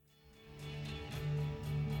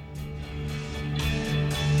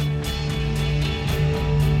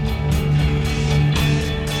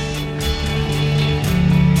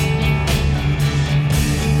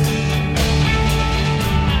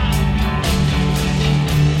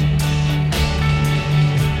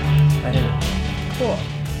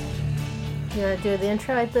to do the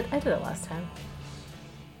intro? I did it last time.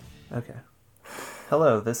 Okay.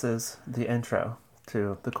 Hello, this is the intro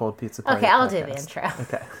to the Cold Pizza Party Okay, I'll podcast. do the intro.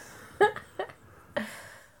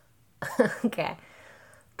 Okay.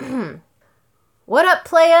 Okay. What up,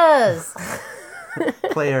 players?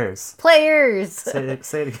 Players. Players.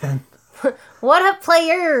 Say it again. What up,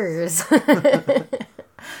 players?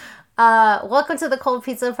 Welcome to the Cold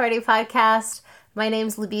Pizza Party podcast. My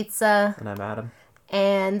name's Lubitsa. And I'm Adam.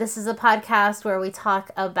 And this is a podcast where we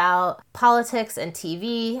talk about politics and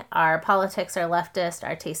TV. Our politics are leftist.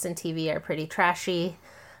 Our tastes in TV are pretty trashy.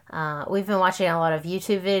 We've been watching a lot of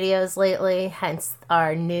YouTube videos lately, hence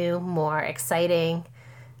our new, more exciting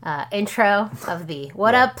intro of the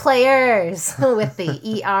What Up Players with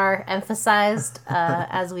the ER emphasized,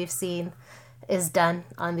 as we've seen is done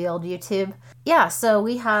on the old YouTube. Yeah, so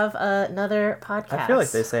we have another podcast. I feel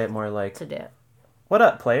like they say it more like, to do. What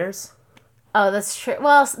up, players? Oh, that's true.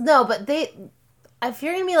 Well, no, but if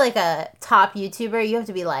you're going to be like a top YouTuber, you have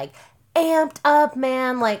to be like amped up,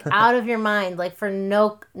 man, like out of your mind, like for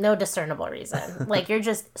no discernible reason. Like you're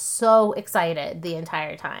just so excited the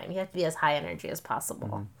entire time. You have to be as high energy as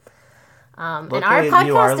possible. Mm-hmm. And our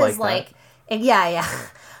podcast is like yeah.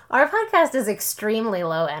 Our podcast is extremely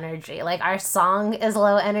low energy. Like our song is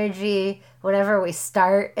low energy. Whenever we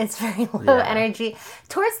start, it's very low energy.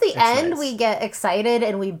 Towards the end, nice. We get excited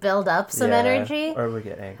and we build up some energy. Or we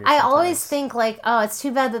get angry. I always think like, oh, it's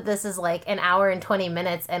too bad that this is like an hour and 20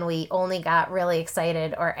 minutes and we only got really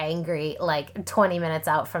excited or angry like 20 minutes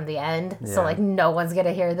out from the end. Yeah. So like no one's going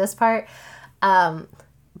to hear this part.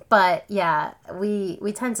 But yeah, we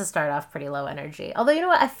tend to start off pretty low energy. Although, you know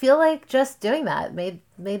what? I feel like just doing that made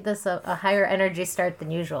this a higher energy start than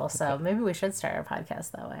usual. So maybe we should start our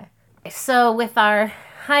podcast that way. So with our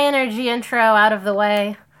high energy intro out of the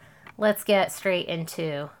way, let's get straight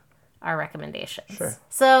into our recommendations. Sure.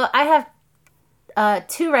 So I have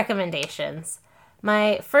two recommendations.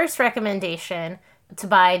 My first recommendation, to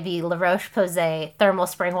buy the La Roche-Posay thermal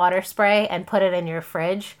spring water spray and put it in your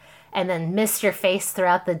fridge and then mist your face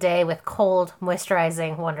throughout the day with cold,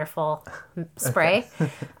 moisturizing, wonderful spray.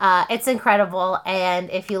 It's incredible, and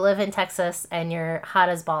if you live in Texas and you're hot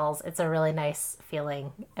as balls, it's a really nice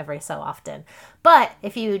feeling every so often. But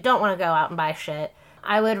if you don't want to go out and buy shit,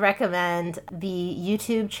 I would recommend the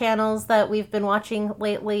YouTube channels that we've been watching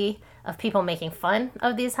lately of people making fun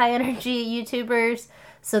of these high-energy YouTubers.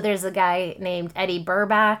 So there's a guy named Eddie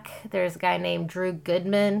Burback. There's a guy named Drew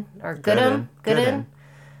Goodman, or Gooden. Gooden,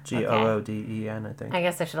 I think. I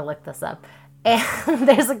guess I should have looked this up. And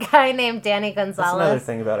there's a guy named Danny Gonzalez. That's another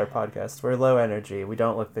thing about our podcast. We're low energy. We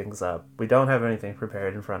don't look things up. We don't have anything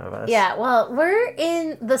prepared in front of us. Yeah, well, we're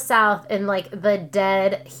in the South in, like, the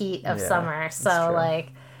dead heat of summer. So, like,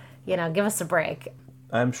 you know, give us a break.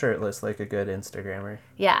 I'm shirtless like a good Instagrammer.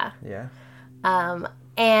 Yeah. Yeah.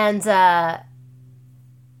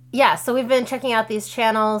 So we've been checking out these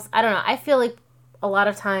channels. I don't know. I feel like a lot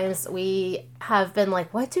of times we have been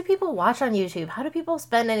like, what do people watch on YouTube? How do people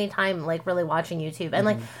spend any time, like, really watching YouTube? And,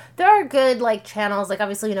 like, there are good, like, channels. Like,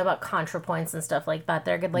 obviously, you know about ContraPoints and stuff like that.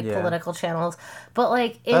 They're good, like, political channels. But,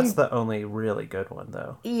 like, that's the only really good one,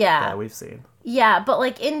 though. Yeah. That we've seen. Yeah, but,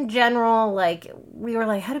 like, in general, like, we were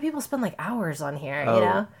like, how do people spend, like, hours on here, you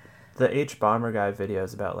know? The H. Bomber Guy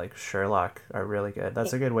videos about, like, Sherlock are really good.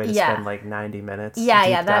 That's a good way to spend, like, 90 minutes.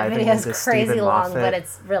 Yeah, that video is crazy long, but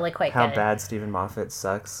it's really quite how good. How bad Stephen Moffat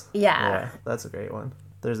sucks. Yeah, that's a great one.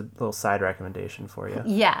 There's a little side recommendation for you.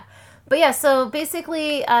 Yeah. But, yeah, so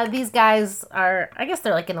basically these guys are, I guess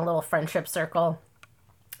they're, like, in a little friendship circle.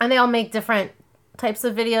 And they all make different types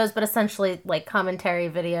of videos, but essentially, like, commentary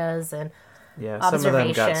videos and observations. Some of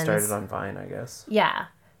them got started on Vine, I guess. Yeah.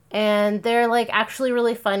 And they're, like, actually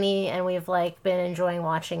really funny, and we've, like, been enjoying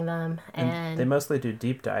watching them. And they mostly do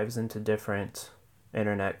deep dives into different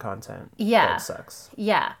internet content. Yeah. That sucks.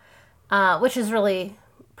 Yeah. Which is really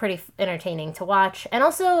pretty entertaining to watch. And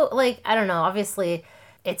also, like, I don't know, obviously,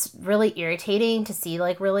 it's really irritating to see,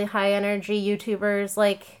 like, really high-energy YouTubers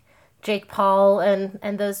like Jake Paul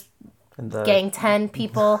and those Gang 10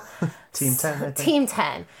 people. Team 10, I think. Team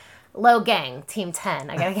 10. Low gang, Team 10.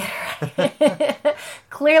 I gotta get it right.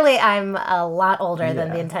 Clearly, I'm a lot older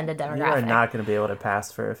than the intended demographic. You are not going to be able to pass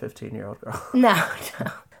for a 15-year-old girl. No.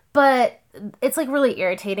 But it's, like, really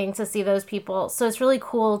irritating to see those people. So it's really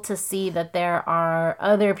cool to see that there are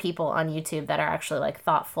other people on YouTube that are actually, like,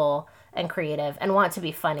 thoughtful and creative and want to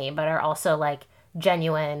be funny, but are also, like,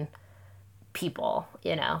 genuine people,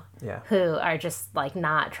 you know? Yeah. Who are just, like,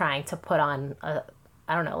 not trying to put on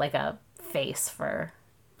like a face for,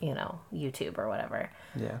 you know, YouTube or whatever.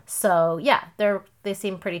 Yeah. So, yeah, they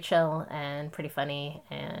seem pretty chill and pretty funny,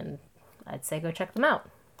 and I'd say go check them out.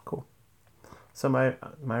 Cool. So my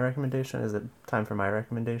recommendation, is it time for my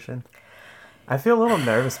recommendation? I feel a little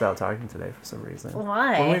nervous about talking today for some reason.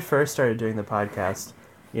 Why? When we first started doing the podcast,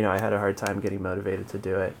 I had a hard time getting motivated to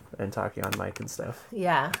do it and talking on mic and stuff.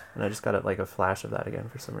 Yeah. And I just got a flash of that again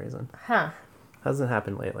for some reason. Huh. Hasn't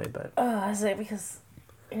happened lately, but... Oh, is it because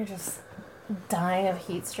you're just dying of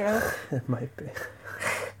heat stroke? It might be.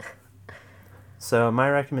 So my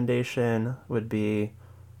recommendation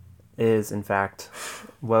is in fact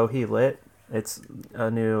Woe He Lit. It's a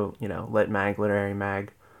new, lit mag, literary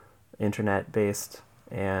mag, internet-based,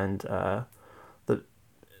 and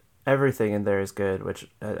everything in there is good, which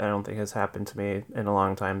I don't think has happened to me in a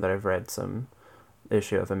long time, that I've read some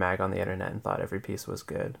issue of a mag on the internet and thought every piece was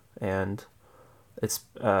good. And it's,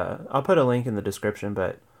 I'll put a link in the description,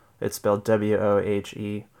 but it's spelled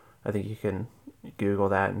Wohe. I think you can Google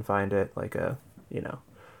that and find it, like a,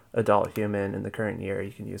 adult human in the current year.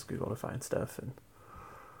 You can use Google to find stuff, and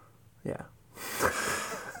yeah.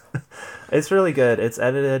 It's really good. It's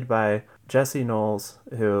edited by Jessie Knowles,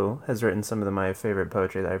 who has written some of my favorite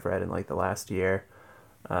poetry that I've read in the last year.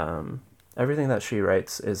 Everything that she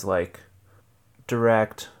writes is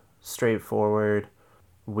direct, straightforward,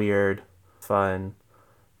 weird, fun,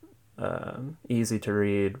 easy to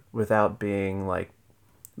read without being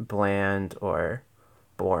bland or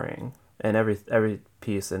boring. And every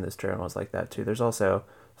piece in this journal is like that too. There's also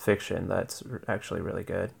fiction that's actually really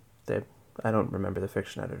good. I don't remember the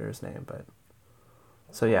fiction editor's name, but...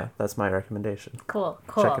 So yeah, that's my recommendation. Cool.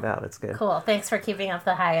 Check it out, it's good. Cool, thanks for keeping up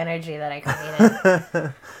the high energy that I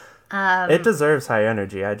created. It deserves high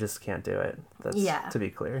energy, I just can't do it. That's to be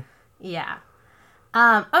clear. Yeah.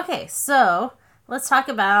 Okay, so let's talk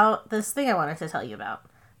about this thing I wanted to tell you about.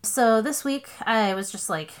 So this week, I was just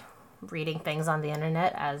reading things on the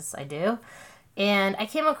internet, as I do, and I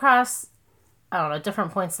came across,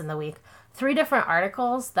 different points in the week, 3 different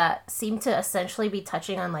articles that seem to essentially be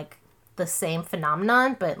touching on the same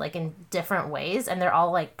phenomenon, but in different ways, and they're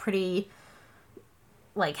all pretty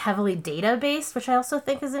heavily data based, which I also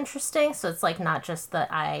think is interesting. So it's not just that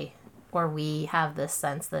I or we have this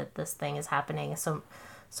sense that this thing is happening so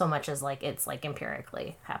much as it's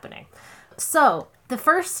empirically happening. So the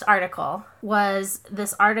first article was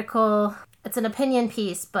this article. It's an opinion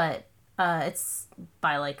piece, but it's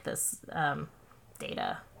by this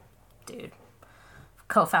data dude,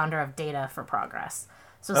 co-founder of Data for Progress.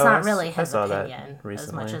 So it's not really his opinion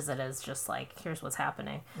as much as it is just here's what's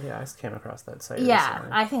happening. Yeah, I just came across that site recently.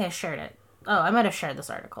 I think I shared it. Oh, I might have shared this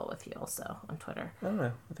article with you also on Twitter. I don't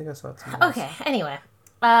know. I think I saw it somewhere else. Okay, anyway.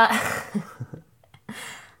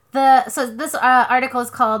 This article is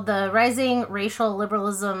called The Rising Racial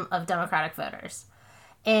Liberalism of Democratic Voters.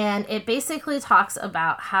 And it basically talks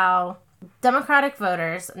about how Democratic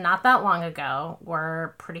voters not that long ago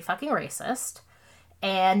were pretty fucking racist,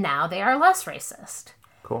 and now they are less racist.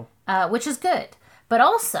 Cool. Which is good. But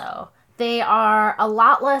also, they are a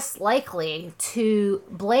lot less likely to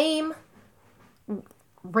blame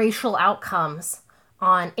racial outcomes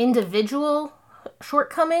on individual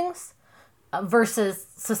shortcomings versus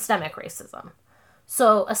systemic racism.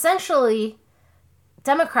 So essentially,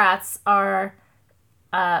 Democrats are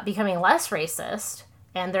becoming less racist,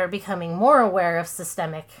 and they're becoming more aware of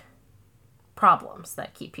systemic problems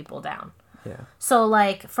that keep people down. Yeah. So,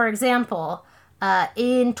 for example,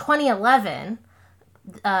 in 2011,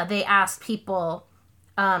 they asked people,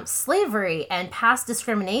 slavery and past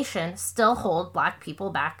discrimination still hold Black people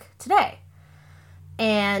back today.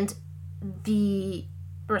 And the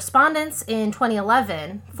respondents in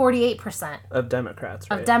 2011, 48% of Democrats,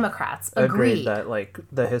 right? Of Democrats agreed that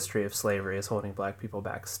the history of slavery is holding Black people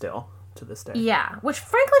back still to this day. Yeah, which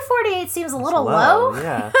frankly 48 seems a little low.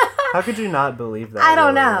 Yeah. How could you not believe that? I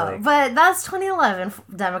don't know, but that's 2011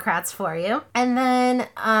 Democrats for you. And then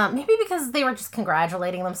maybe because they were just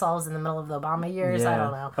congratulating themselves in the middle of the Obama years, I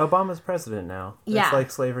don't know. Obama's president now. Yeah. It's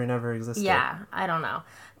like slavery never existed. Yeah, I don't know.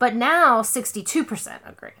 But now 62%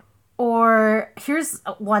 agree. Or here's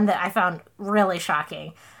one that I found really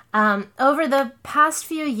shocking. Over the past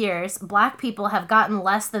few years, Black people have gotten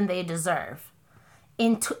less than they deserve.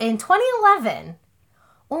 In 2011,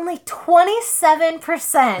 only 27%,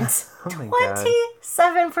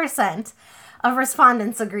 27% of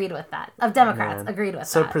respondents agreed with that, of Democrats agreed with that.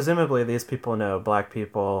 So presumably these people know Black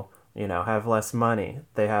people, have less money,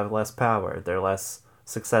 they have less power, they're less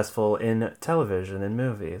successful in television and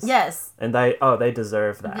movies. Yes. And they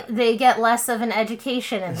deserve that. They get less of an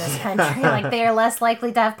education in this country. They are less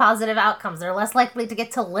likely to have positive outcomes. They're less likely to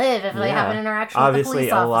get to live if they have an interaction with a police officer. Obviously,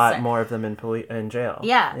 a lot more of them in jail.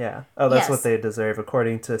 Yeah. Yeah. Oh, that's what they deserve,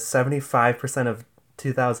 according to 75% of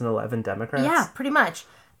 2011 Democrats? Yeah, pretty much.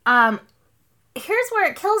 here's where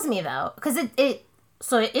it kills me, though, because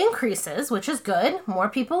so it increases, which is good. More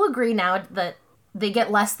people agree now that they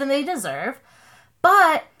get less than they deserve,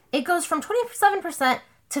 but it goes from 27%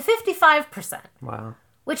 to 55%. Wow.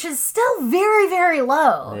 Which is still very, very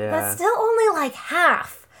low. Yeah. That's still only like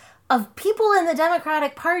half of people in the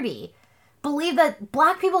Democratic Party believe that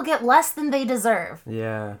black people get less than they deserve.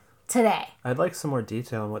 Yeah. Today. I'd like some more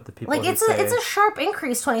detail on what the people like it's a sharp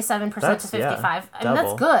increase, 27% to 55. Yeah, I mean,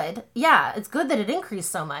 that's good. Yeah, it's good that it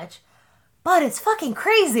increased so much. But it's fucking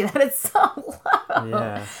crazy that it's so low.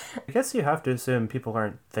 Yeah. I guess you have to assume people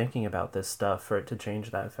aren't thinking about this stuff for it to change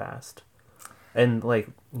that fast. And, like,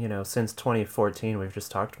 you know, since 2014, we've just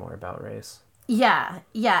talked more about race. Yeah,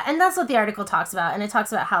 yeah. And that's what the article talks about. And it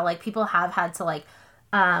talks about how, like, people have had to, like,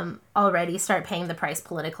 already start paying the price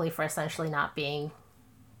politically for essentially not being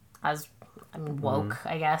as, woke,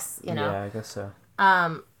 I guess, you know? Yeah, I guess so.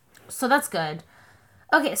 So that's good.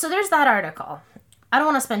 Okay, so there's that article. I don't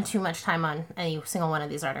want to spend too much time on any single one of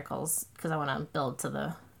these articles because I want to build to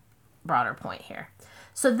the broader point here.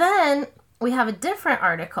 So then we have a different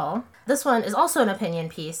article. This one is also an opinion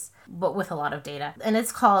piece, but with a lot of data. And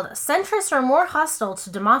it's called Centrists Are More Hostile to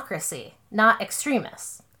Democracy, Not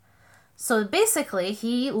Extremists. So basically,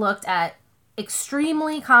 he looked at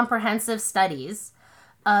extremely comprehensive studies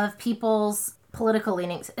of people's political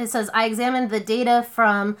leanings. It says, I examined the data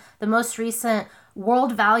from the most recent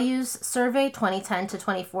World Values Survey, 2010 to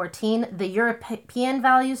 2014, the European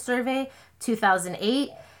Values Survey, 2008,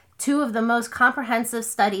 two of the most comprehensive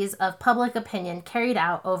studies of public opinion carried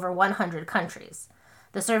out over 100 countries.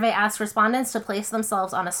 The survey asked respondents to place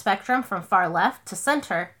themselves on a spectrum from far left to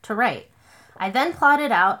center to right. I then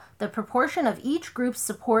plotted out the proportion of each group's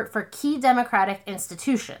support for key democratic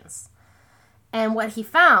institutions. And what he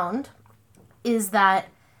found is that,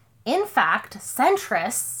 in fact,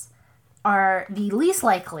 centrists are the least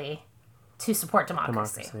likely to support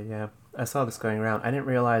democracy. Yeah. I saw this going around. I didn't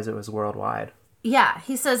realize it was worldwide. Yeah,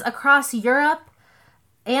 he says across Europe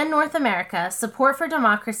and North America, support for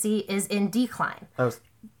democracy is in decline. Oh,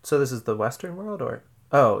 so this is the Western world, or?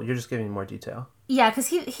 Oh, you're just giving more detail. Yeah, because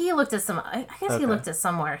he looked at some, I guess he looked at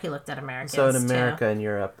somewhere, he looked at Americans, so in America and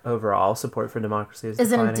Europe, overall, support for democracy is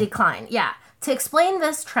declining? in decline, yeah. To explain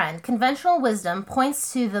this trend, conventional wisdom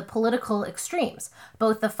points to the political extremes.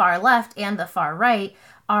 Both the far left and the far right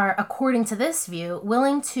are, according to this view,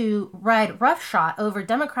 willing to ride roughshod over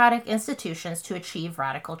democratic institutions to achieve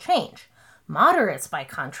radical change. Moderates, by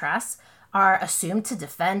contrast, are assumed to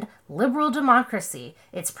defend liberal democracy,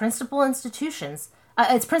 its principles and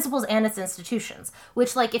its institutions.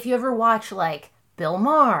 Which, like, if you ever watch, like, Bill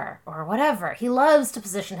Maher or whatever, he loves to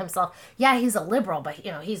position himself. Yeah, he's a liberal, but,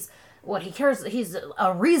 you know, he's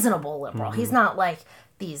a reasonable liberal. Mm-hmm. He's not like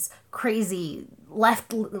these crazy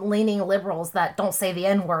left-leaning liberals that don't say the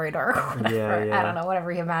N-word or whatever. Yeah. I don't know,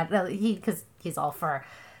 whatever he imagined. Because he's all for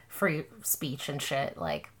free speech and shit.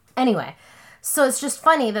 Like, anyway. So it's just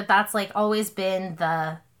funny that that's, like, always been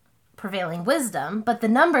the prevailing wisdom, but the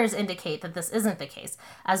numbers indicate that this isn't the case.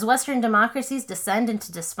 As Western democracies descend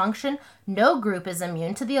into dysfunction, no group is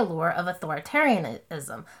immune to the allure of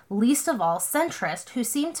authoritarianism, least of all centrists, who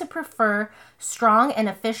seem to prefer strong and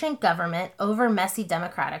efficient government over messy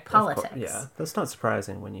democratic politics. Yeah, that's not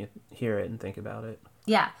surprising when you hear it and think about it.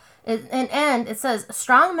 Yeah. And it says,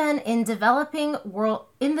 strong men in the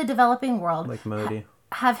developing world, like Modi,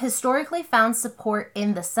 have historically found support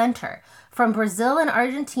in the center. From Brazil and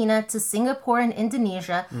Argentina to Singapore and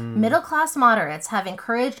Indonesia, middle-class moderates have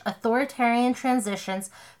encouraged authoritarian transitions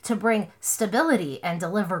to bring stability and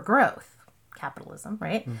deliver growth. Capitalism,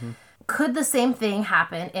 right? Mm-hmm. Could the same thing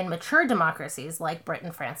happen in mature democracies like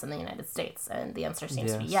Britain, France, and the United States? And the answer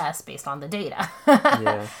seems to be yes, based on the data.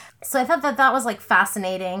 Yeah. So I thought that was, like,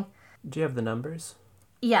 fascinating. Do you have the numbers?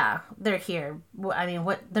 Yeah, they're here. I mean,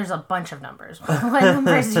 there's a bunch of numbers. What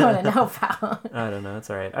numbers do you want to know about? I don't know.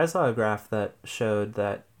 It's all right. I saw a graph that showed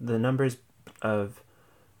that the numbers of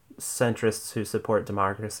centrists who support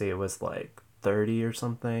democracy was like 30 or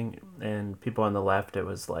something, and people on the left, it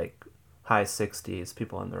was like high 60s.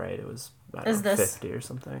 People on the right, it was, I don't know, 50 or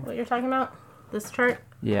something. What you're talking about? This chart?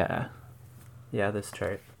 Yeah. Yeah, this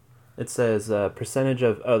chart. It says percentage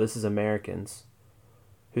of, this is Americans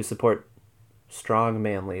who support strong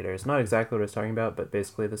man leaders. Not exactly what I was talking about, but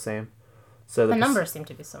basically the same. So the numbers seem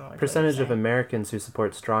to be similar. Percentage of Americans who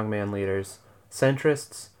support strong man leaders.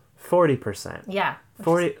 Centrists, 40%. Yeah.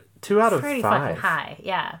 2 out of 5. Pretty fucking high,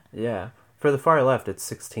 yeah. Yeah. For the far left, it's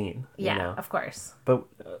 16. Yeah, you know? Of course. But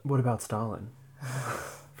what about Stalin?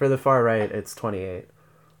 For the far right, it's 28.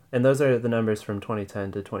 And those are the numbers from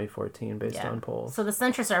 2010 to 2014 based on polls. So the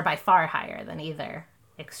centrists are by far higher than either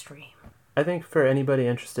extreme. I think for anybody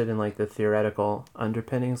interested in like the theoretical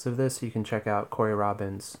underpinnings of this, you can check out Corey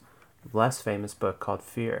Robin's less famous book called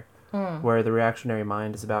Fear, where the reactionary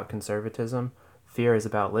mind is about conservatism, fear is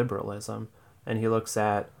about liberalism, and he looks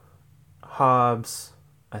at Hobbes,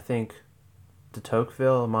 I think de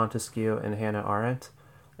Tocqueville, Montesquieu, and Hannah Arendt,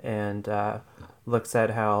 and looks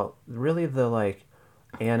at how really the like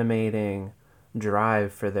animating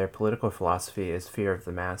drive for their political philosophy is fear of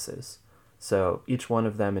the masses. So each one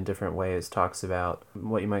of them in different ways talks about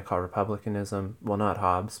what you might call republicanism. Well, not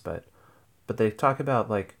Hobbes, but they talk about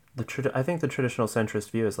like I think the traditional centrist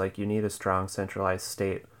view is like you need a strong centralized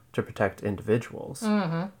state to protect individuals.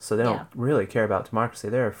 Mm-hmm. So they don't really care about democracy.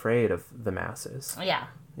 They're afraid of the masses. Yeah.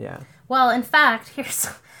 Yeah. Well, in fact, here's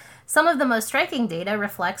some of the most striking data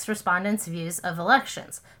reflects respondents' views of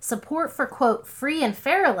elections. Support for, quote, free and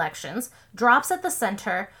fair elections drops at the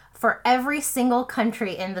center for every single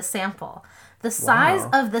country in the sample. The size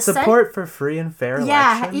of the support for free and fair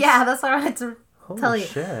elections? Yeah, that's what I wanted to tell you.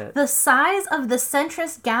 Shit. The size of the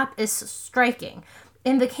centrist gap is striking.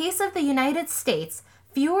 In the case of the United States,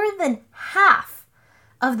 fewer than half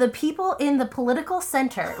of the people in the political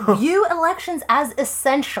center view elections as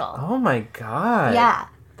essential. Oh my God. Yeah.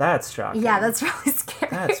 That's shocking. Yeah, that's really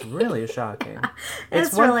scary. That's really shocking.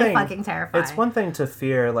 It's really fucking terrifying. It's one thing to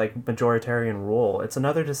fear, like, majoritarian rule. It's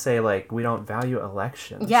another to say, like, we don't value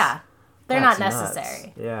elections. Yeah. They're That's not nuts.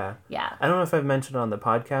 necessary. Yeah. Yeah. I don't know if I've mentioned on the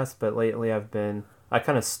podcast, but lately I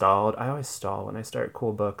kind of stalled. I always stall when I start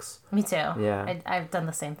cool books. Me too. Yeah. I've done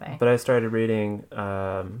the same thing. But I started reading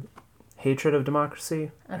Hatred of Democracy.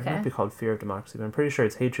 Okay. It might be called Fear of Democracy, but I'm pretty sure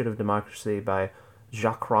it's Hatred of Democracy by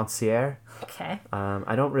Jacques Rancière. Okay.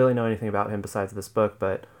 I don't really know anything about him besides this book,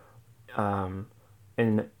 but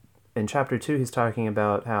in chapter 2, he's talking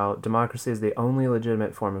about how democracy is the only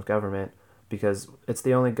legitimate form of government because it's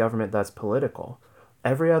the only government that's political.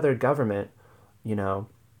 Every other government, you know,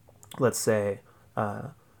 let's say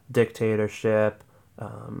dictatorship,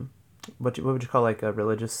 what would you call like a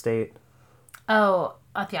religious state? Oh,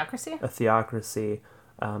 a theocracy? A theocracy,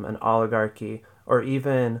 an oligarchy, or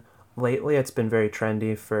even lately it's been very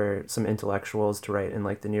trendy for some intellectuals to write in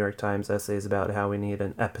like the New York Times essays about how we need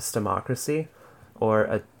an epistemocracy or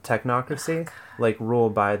a technocracy, like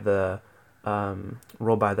ruled by the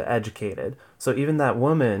educated. So even that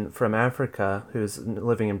woman from Africa who's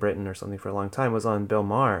living in Britain or something for a long time was on Bill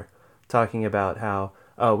Maher talking about how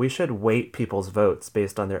we should weight people's votes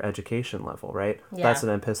based on their education level, right? Yeah. That's an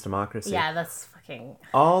epistemocracy. Yeah, that's fucking...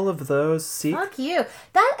 All of those seek... Fuck you.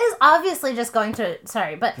 That is obviously just going to...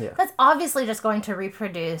 Sorry, but that's obviously just going to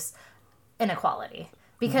reproduce inequality.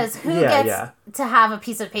 Because who gets to have a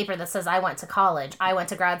piece of paper that says, I went to college, I went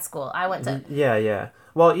to grad school, I went to... Yeah.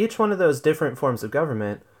 Well, each one of those different forms of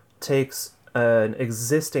government takes an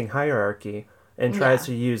existing hierarchy and tries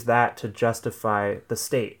to use that to justify the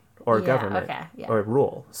state or government or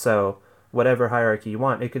rule. So whatever hierarchy you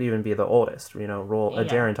want, it could even be the oldest, rule a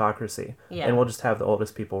gerontocracy. Yeah. And we'll just have the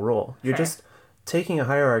oldest people rule. You're just taking a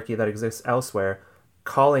hierarchy that exists elsewhere,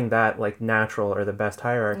 calling that like natural or the best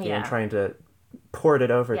hierarchy and trying to port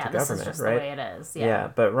it over to government, this is just right? The way it is.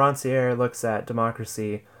 Yeah, but Rancière looks at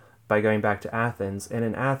democracy by going back to Athens. And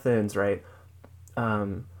in Athens, right,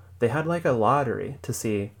 they had like a lottery to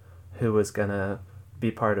see who was going to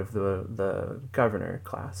be part of the governor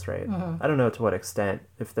class, right? Mm-hmm. I don't know to what extent,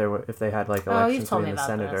 if they had like elections between the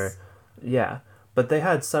senator. This. Yeah, but they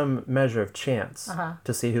had some measure of chance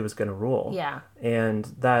to see who was going to rule. Yeah. And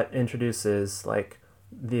that introduces like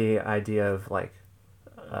the idea of like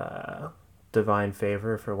divine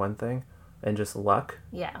favor for one thing and just luck.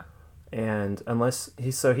 Yeah. And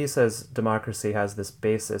he says democracy has this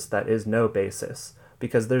basis that is no basis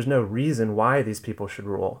because there's no reason why these people should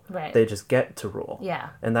rule. Right. They just get to rule. Yeah.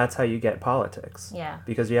 And that's how you get politics. Yeah.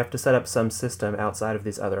 Because you have to set up some system outside of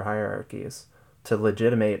these other hierarchies to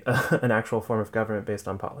legitimate an actual form of government based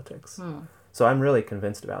on politics. So I'm really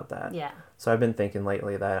convinced about that. Yeah. So I've been thinking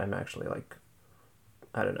lately that I'm actually like,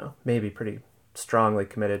 I don't know, maybe pretty strongly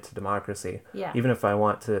committed to democracy. Yeah. Even if I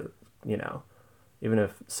want to, even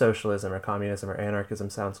if socialism or communism or anarchism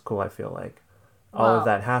sounds cool, I feel like all of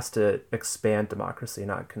that has to expand democracy,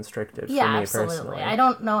 not constrict it. Yeah, for me absolutely. Personally. I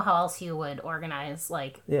don't know how else you would organize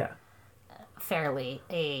fairly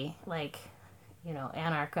a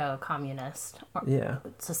anarcho-communist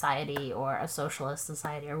society or a socialist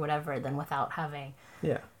society or whatever than without having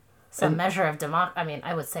some measure of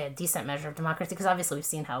I would say a decent measure of democracy, because obviously we've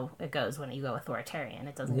seen how it goes when you go authoritarian.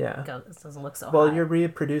 It doesn't look so well, high. you're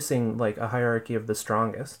reproducing like a hierarchy of the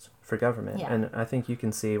strongest for government. Yeah. And I think you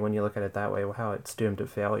can see when you look at it that way how it's doomed to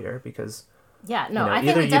failure, because Yeah, no, You know, I think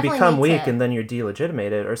either we you definitely become need weak to... and then you're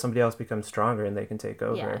delegitimated, or somebody else becomes stronger and they can take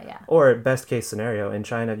over. Yeah. Or best case scenario, in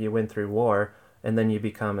China you win through war and then you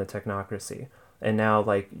become a technocracy. And now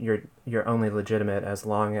like you're only legitimate as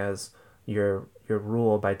long as your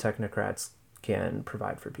rule by technocrats can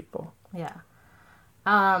provide for people. Yeah.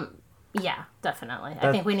 Yeah, definitely.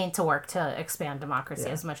 I think we need to work to expand democracy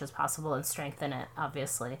as much as possible and strengthen it,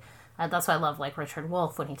 obviously. That's why I love like Richard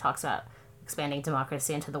Wolff when he talks about expanding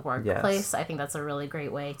democracy into the workplace. Yes. I think that's a really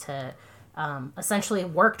great way to essentially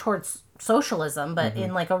work towards socialism, but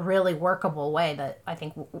in like a really workable way that I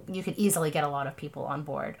think you could easily get a lot of people on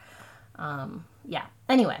board. Yeah.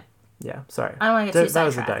 Anyway. Yeah. Sorry. I don't want to get too sidetracked. That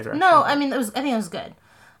was a digression. No, I mean I think it was good.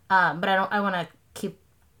 But I want to keep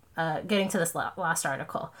getting to this last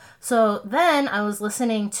article. So then I was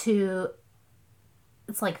listening to,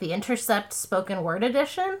 it's like the Intercept Spoken Word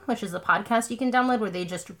Edition, which is a podcast you can download where they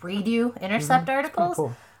just read you Intercept articles.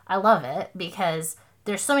 Cool. I love it because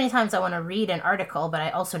there's so many times I want to read an article, but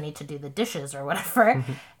I also need to do the dishes or whatever.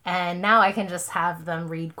 And now I can just have them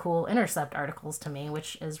read cool Intercept articles to me,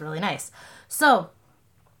 which is really nice. So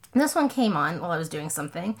this one came on while I was doing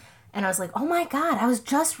something. And I was like, oh my God, I was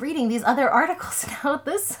just reading these other articles now.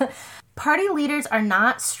 Party leaders are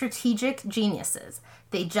not strategic geniuses.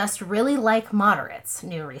 They just really like moderates,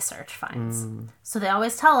 new research finds. So they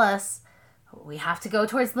always tell us we have to go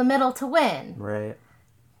towards the middle to win. Right.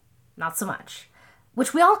 Not so much.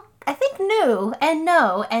 Which we all, I think, knew and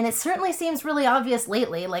know. And it certainly seems really obvious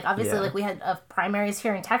lately. Like, obviously, like we had primaries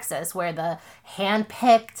here in Texas where the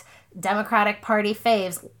hand-picked Democratic Party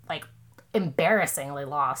faves, like, embarrassingly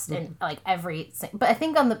lost in like but I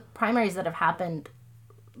think on the primaries that have happened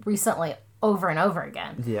recently over and over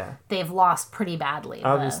again, they've lost pretty badly.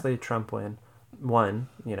 Obviously Trump won,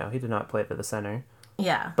 you know, he did not play to the center.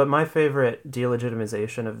 Yeah. But my favorite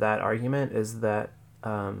delegitimization of that argument is that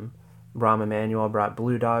Rahm Emanuel brought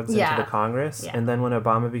blue dogs into the Congress, and then when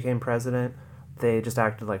Obama became president, they just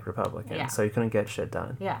acted like Republicans, so he couldn't get shit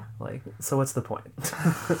done. Yeah. Like, so what's the point?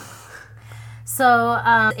 So,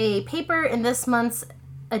 a paper in this month's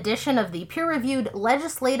edition of the peer-reviewed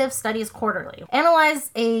Legislative Studies Quarterly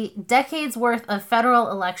analyzed a decade's worth of federal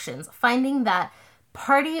elections, finding that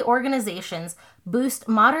party organizations boost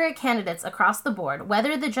moderate candidates across the board,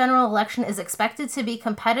 whether the general election is expected to be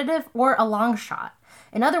competitive or a long shot.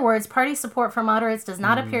 In other words, party support for moderates does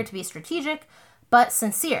not appear to be strategic, but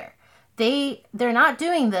sincere. They're not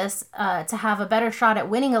doing this to have a better shot at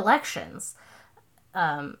winning elections.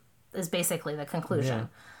 Is basically the conclusion.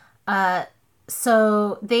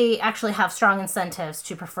 So they actually have strong incentives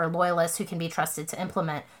to prefer loyalists who can be trusted to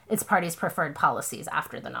implement its party's preferred policies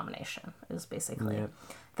after the nomination, is basically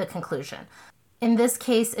the conclusion. In this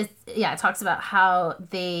case, it talks about how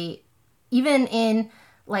they, even in,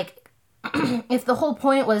 like, if the whole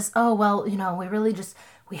point was, oh, well, you know,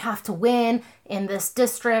 we have to win in this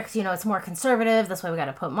district, you know, it's more conservative, that's why we got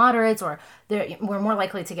to put moderates, or we're more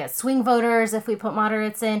likely to get swing voters if we put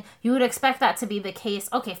moderates in. You would expect that to be the case.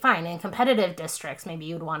 Okay, fine. In competitive districts, maybe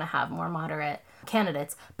you'd want to have more moderate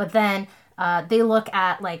candidates. But then they look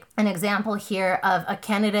at, like, an example here of a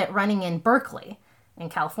candidate running in Berkeley in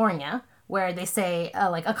California, where they say,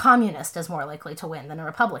 like, a communist is more likely to win than a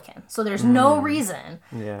Republican. So there's no reason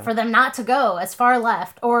for them not to go as far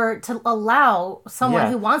left, or to allow someone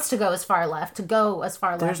who wants to go as far left to go as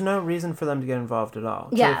far left. There's no reason for them to get involved at all,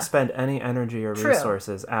 to expend any energy or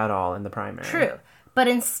resources at all in the primary. True. But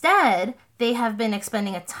instead, they have been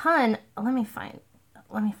expending a ton. Let me find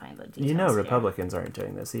the details. You know, Republicans aren't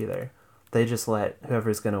doing this either. They just let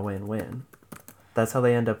whoever's going to win. That's how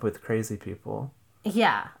they end up with crazy people.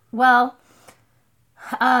 Yeah. Well,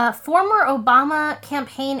 former Obama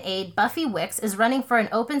campaign aide Buffy Wicks is running for an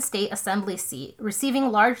open state assembly seat,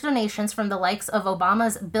 receiving large donations from the likes of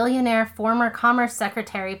Obama's billionaire former Commerce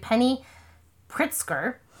Secretary Penny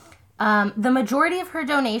Pritzker. The majority of her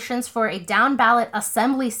donations for a down-ballot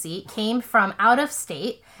assembly seat came from out of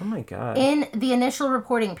state. Oh my God. In the initial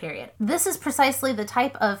reporting period. This is precisely the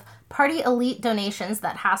type of party elite donations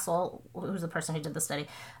that Hassel, who's the person who did the study,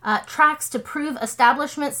 tracks to prove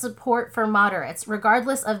establishment support for moderates,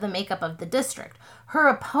 regardless of the makeup of the district. Her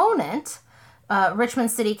opponent, Richmond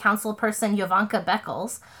City Councilperson Jovanka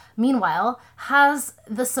Beckles, meanwhile, has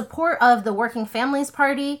the support of the Working Families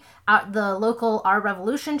Party, the local Our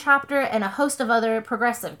Revolution chapter, and a host of other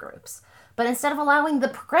progressive groups. But instead of allowing the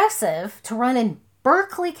progressive to run in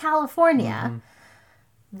Berkeley, California,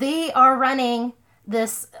 they are running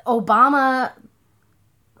this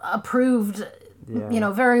Obama-approved,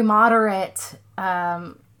 very moderate,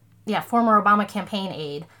 former Obama campaign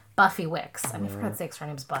aide, Buffy Wicks. I mean, for God's sakes, her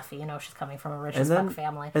name's Buffy. You know, she's coming from a rich as fuck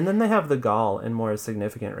family. And then they have the gall in more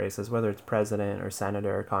significant races, whether it's president or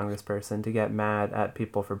senator or congressperson, to get mad at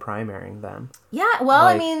people for primarying them. Yeah, well,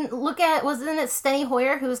 I mean, look at, wasn't it Steny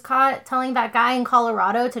Hoyer who was caught telling that guy in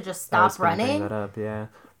Colorado to just stop running? Bring that up, yeah.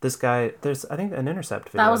 This guy, there's, I think, an Intercept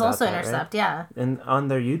video. That was also Intercept, right? Yeah. And on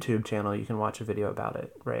their YouTube channel, you can watch a video about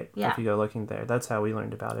it, right? Yeah. If you go looking there. That's how we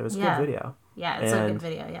learned about it. It was a good video. Yeah, it's a good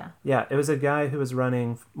video, yeah. Yeah, it was a guy who was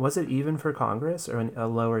running, was it even for Congress or a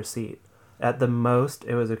lower seat? At the most,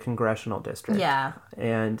 it was a congressional district. Yeah.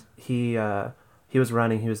 And he was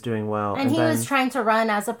running, he was doing well. And he was trying to run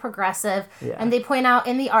as a progressive. Yeah. And they point out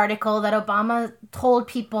in the article that Obama told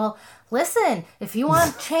people, listen, if you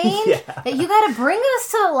want change, you got to bring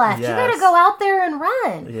us to the left. Yes. You got to go out there and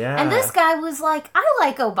run. Yeah. And this guy was like, I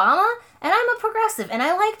like Obama, and I'm a progressive, and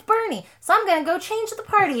I liked Bernie, so I'm going to go change the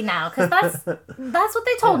party now, because that's what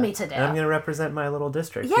they told me to do. And I'm going to represent my little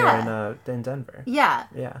district here in Denver. Yeah.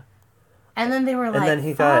 Yeah. And then they were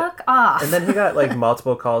like, fuck off. And then he got like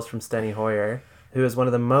multiple calls from Steny Hoyer, who is one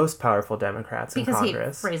of the most powerful Democrats in Congress.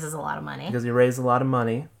 Because he raises a lot of money. Because he raised a lot of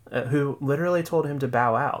money. Who literally told him to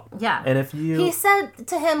bow out. Yeah. And if you... He said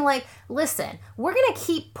to him, like, listen, we're going to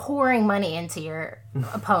keep pouring money into your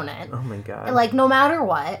opponent. Oh, my God. Like, no matter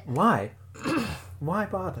what. Why? Why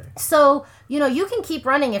bother? So, you know, you can keep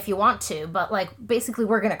running if you want to, but, like, basically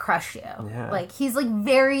we're going to crush you. Yeah. Like, he's, like,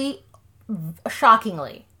 very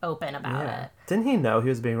shockingly open about it. Didn't he know he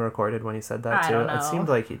was being recorded when he said that, too? I don't know. It seemed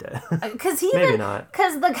like he did. Maybe not.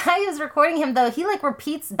 Because the guy who's recording him, though, he, like,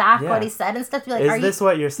 repeats back what he said and stuff. To be like, Is this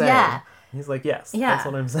what you're saying? Yeah. He's like, yes, yeah. that's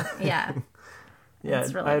what I'm saying. Yeah. Yeah,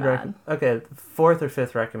 it's really bad. Okay, fourth or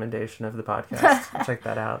fifth recommendation of the podcast. Check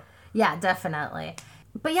that out. Yeah, definitely.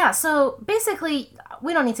 But yeah, so basically,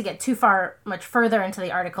 we don't need to get too much further into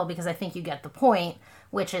the article because I think you get the point,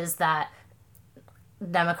 which is that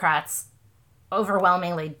Democrats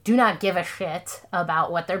overwhelmingly do not give a shit about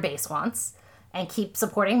what their base wants and keep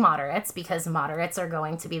supporting moderates because moderates are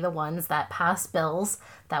going to be the ones that pass bills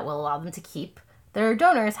that will allow them to keep their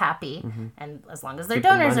donors happy. Mm-hmm. And as long as their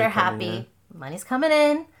donors are happy, money's coming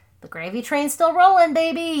in, the gravy train's still rolling,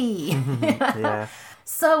 baby. Yeah.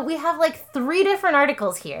 So we have like 3 different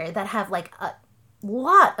articles here that have like a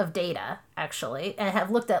lot of data, actually, and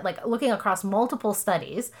have looked at like looking across multiple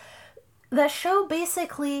studies that show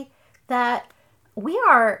basically that we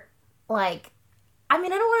are like, I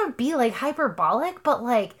mean, I don't want to be like hyperbolic, but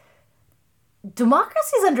like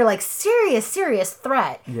democracy's under like serious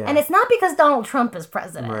threat. Yeah. And it's not because Donald Trump is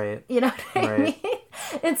president. Right. You know what I mean?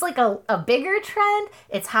 It's like a bigger trend.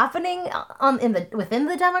 It's happening within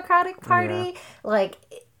the Democratic Party. Yeah. Like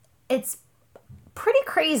it's pretty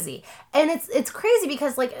crazy. And it's crazy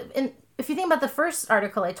because like if you think about the first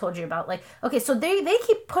article I told you about, like, okay, so they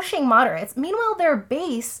keep pushing moderates. Meanwhile, their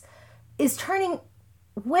base is turning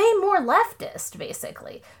way more leftist,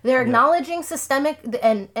 basically. They're acknowledging systemic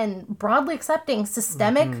and broadly accepting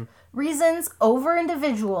systemic reasons over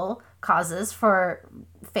individual causes for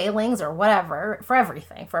failings or whatever, for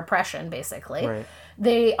everything, for oppression, basically. Right.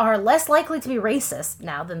 They are less likely to be racist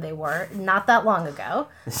now than they were not that long ago.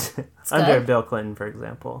 Under Bill Clinton, for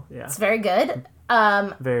example. Yeah. It's very good.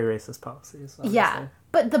 Very racist policies. Obviously. Yeah.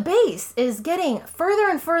 But the base is getting further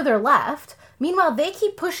and further left. Meanwhile, they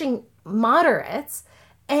keep pushing moderates.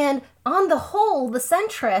 And on the whole, the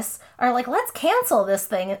centrists are like, let's cancel this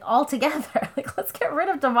thing altogether. Like, let's get rid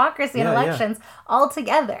of democracy and elections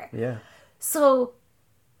altogether. Yeah. So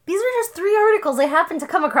these are just 3 articles I happened to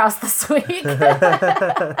come across this week.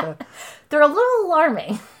 They're a little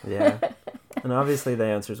alarming. Yeah. And obviously the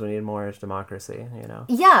answer is we need more democracy, you know?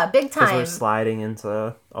 Yeah, big time. Because we're sliding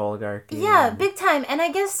into oligarchy. Yeah, big time. And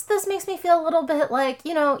I guess this makes me feel a little bit like,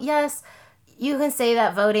 you know, yes, you can say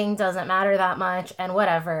that voting doesn't matter that much and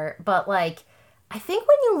whatever, but like, I think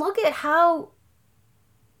when you look at how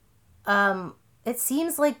it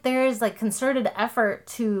seems like there's like concerted effort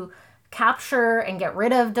to capture and get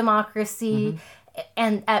rid of democracy,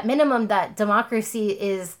 and at minimum that democracy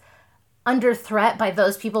is under threat by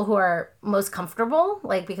those people who are most comfortable,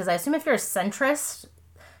 like, because I assume if you're a centrist,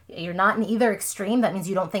 you're not in either extreme. That means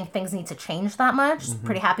you don't think things need to change that much.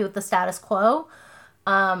 Pretty happy with the status quo.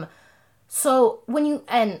 So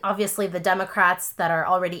and obviously the Democrats that are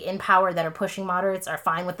already in power that are pushing moderates are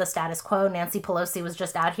fine with the status quo. Nancy Pelosi was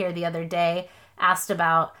just out here the other day, asked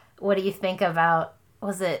about, what do you think about,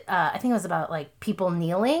 I think it was about like people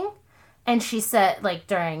kneeling. And she said, like,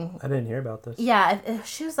 I didn't hear about this. Yeah,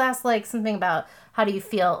 she was asked, like, something about how do you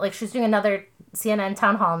feel. Like, she was doing another CNN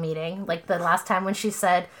town hall meeting, like the last time when she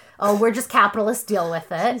said, oh, we're just capitalists, deal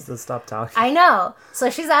with it. Just stop talking. I know.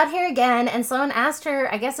 So she's out here again, and someone asked her,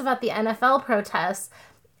 I guess, about the NFL protests,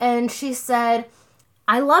 And she said,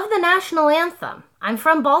 I love the national anthem. I'm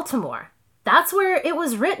from Baltimore. That's where it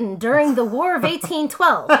was written during the War of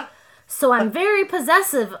 1812. So I'm very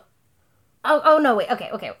possessive. Oh no, wait.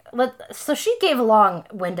 Okay. So she gave a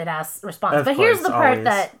long-winded ass response. But here's the part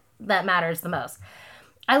that matters the most.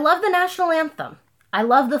 I love the national anthem. I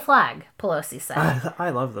love the flag, Pelosi said. I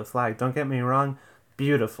love the flag. Don't get me wrong.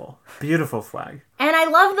 Beautiful. Beautiful flag. And I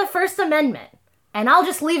love the First Amendment. And I'll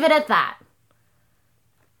just leave it at that.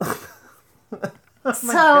 Oh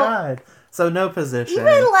my God. So no position.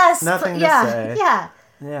 Even less. Nothing to say. Yeah.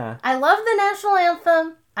 Yeah. I love the national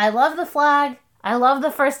anthem. I love the flag. I love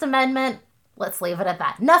the First Amendment. Let's leave it at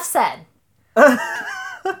that. Enough said.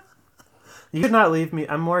 You could not leave me.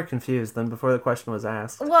 I'm more confused than before the question was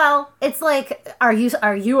asked. Well, it's like, are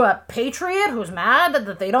you a patriot who's mad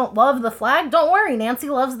that they don't love the flag? Don't worry, Nancy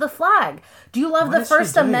loves the flag. Do you love the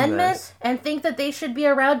First Amendment and think that they should be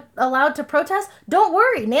allowed to protest? Don't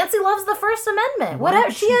worry, Nancy loves the First Amendment.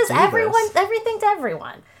 Whatever she is, everything to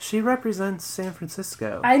everyone. She represents San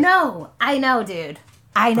Francisco. I know, dude.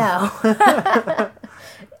 I know.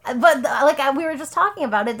 But like we were just talking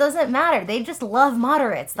about, it doesn't matter. They just love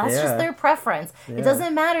moderates. That's just their preference. Yeah. It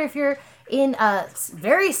doesn't matter if you're in a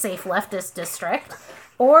very safe leftist district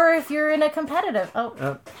or if you're in a competitive...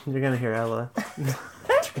 Oh, you're going to hear Ella.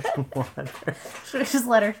 Should we just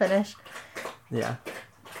let her finish? Yeah.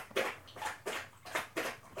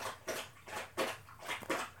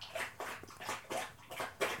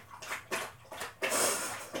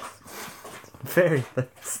 Very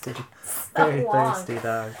thirsty. Very thirsty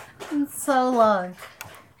dog. It's so long.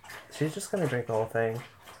 She's just gonna drink the whole thing.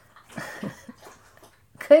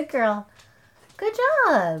 Good girl. Good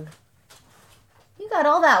job. You got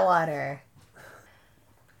all that water.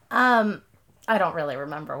 I don't really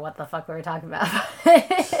remember what the fuck we were talking about.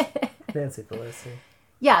 Nancy Pelosi.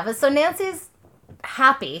 Yeah, but so Nancy's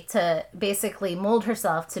happy to basically mold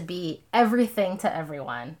herself to be everything to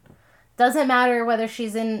everyone. Doesn't matter whether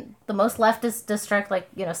she's in the most leftist district, like,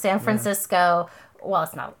 San Francisco. Yeah. Well,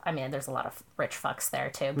 it's not. I mean, there's a lot of rich fucks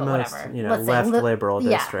there, too, but whatever. Left liberal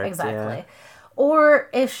district. Yeah, exactly. Yeah. Or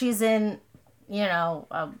if she's in,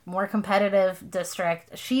 a more competitive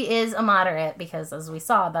district, she is a moderate because, as we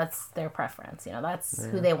saw, that's their preference. That's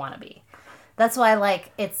who they want to be. That's why,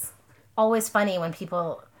 it's always funny when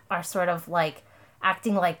people are sort of,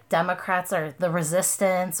 acting like Democrats are the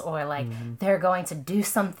resistance or they're going to do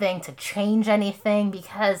something to change anything,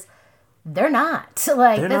 because they're not.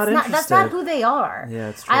 That's not who they are. Yeah,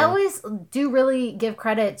 it's true. I always do really give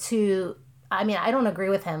credit to, I mean, I don't agree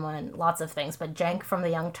with him on lots of things, but Cenk from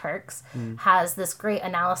the Young Turks has this great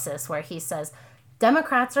analysis where he says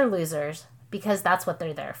Democrats are losers because that's what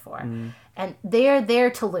they're there for. And they're there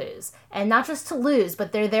to lose. And not just to lose,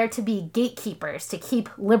 but they're there to be gatekeepers to keep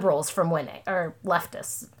liberals from winning. Or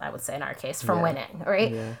leftists, I would say in our case, from winning,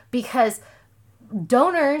 right? Yeah. Because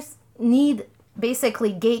donors need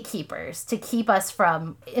basically gatekeepers to keep us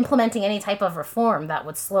from implementing any type of reform that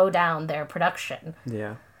would slow down their production.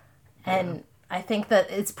 Yeah. And I think that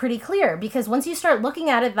it's pretty clear, because once you start looking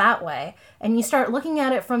at it that way, and you start looking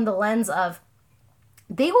at it from the lens of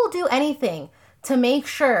they will do anything to make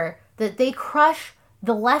sure that they crush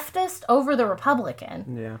the leftist over the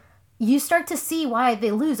Republican. Yeah. You start to see why they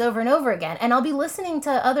lose over and over again. And I'll be listening to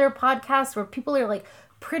other podcasts where people are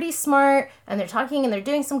pretty smart and they're talking and they're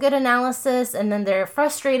doing some good analysis, and then they're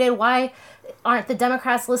frustrated. Why aren't the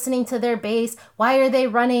Democrats listening to their base? Why are they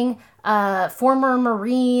running former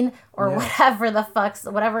Marine or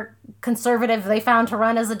whatever conservative they found to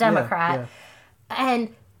run as a Democrat? Yeah.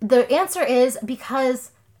 And the answer is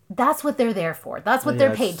because that's what they're there for. That's what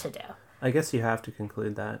they're paid to do. I guess you have to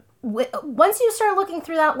conclude that. Once you start looking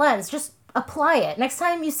through that lens, just apply it. Next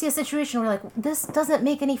time you see a situation where this doesn't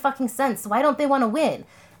make any fucking sense, why don't they want to win?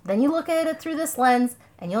 Then you look at it through this lens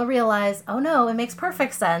and you'll realize, oh no, it makes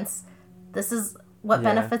perfect sense. This is what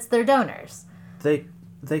benefits their donors. They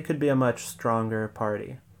could be a much stronger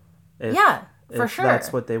party. For sure.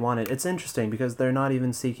 That's what they wanted. It's interesting because they're not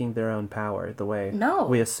even seeking their own power the way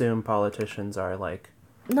we assume politicians are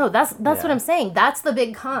No, that's what I'm saying. That's the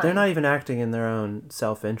big con. They're not even acting in their own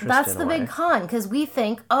self-interest. That's the big con, because we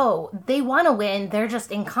think, they want to win, they're just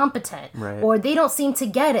incompetent, right, or they don't seem to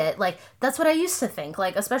get it. That's what I used to think.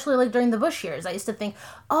 Especially during the Bush years, I used to think,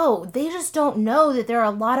 they just don't know that there are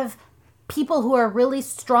a lot of people who are really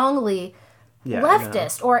strongly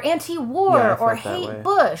leftist or anti-war or hate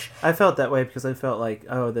Bush. I felt that way because I felt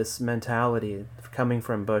this mentality coming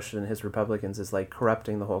from Bush and his Republicans is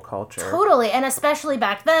corrupting the whole culture. Totally, and especially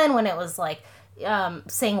back then when it was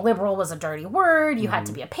saying liberal was a dirty word. You had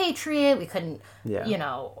to be a patriot. We couldn't,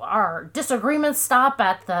 our disagreements stop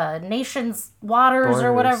at the nation's waters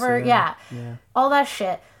or whatever. Yeah. All that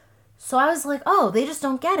shit. So I was like, oh, they just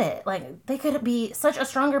don't get it. Like, they could be such a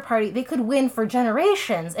stronger party. They could win for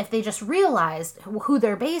generations if they just realized who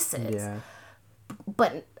their base is. Yeah.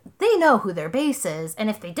 But they know who their base is. And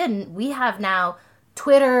if they didn't, we have now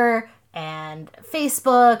Twitter and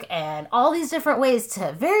Facebook and all these different ways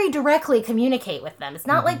to very directly communicate with them. It's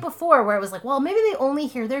not like before where it was like, well, maybe they only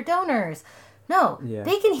hear their donors. No,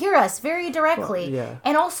 they can hear us very directly. Well,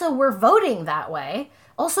 and also we're voting that way.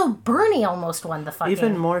 Also, Bernie almost won the fucking...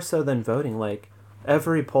 Even more so than voting, like,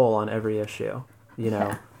 every poll on every issue,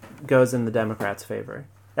 goes in the Democrats' favor.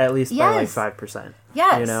 At least by, like, 5%.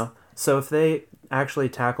 Yes. So if they actually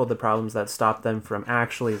tackled the problems that stopped them from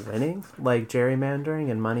actually winning, like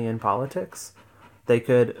gerrymandering and money in politics, they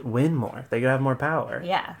could win more. They could have more power.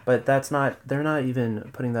 Yeah. But they're not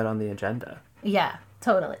even putting that on the agenda. Yeah,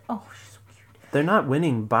 totally. Oh, she's so weird. They're not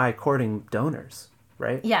winning by courting donors,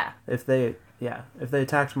 right? Yeah. If they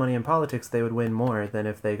attacked money in politics, they would win more than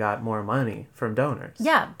if they got more money from donors.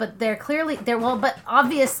 Yeah, but but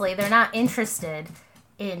obviously they're not interested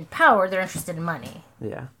in power, they're interested in money.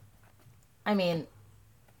 Yeah. I mean,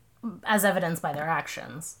 as evidenced by their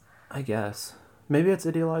actions. I guess. Maybe it's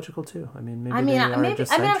ideological too. I mean, maybe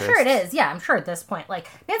I'm sure it is. Yeah, I'm sure at this point. Like,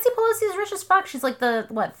 Nancy Pelosi is rich as fuck. She's like the,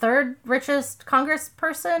 third richest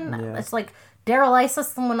congressperson? Yeah. It's like Daryl Issa,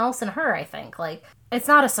 someone else, and her, I think. Like, it's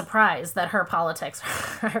not a surprise that her politics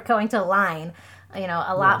are going to align,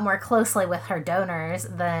 a lot more closely with her donors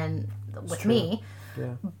than with me.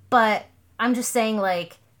 Yeah. But I'm just saying,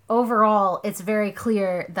 like, overall, it's very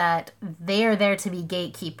clear that they are there to be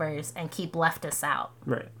gatekeepers and keep leftists out.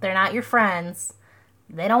 Right. They're not your friends.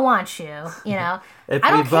 They don't want you, If I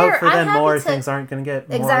don't we vote care. for them more, to... things aren't going to get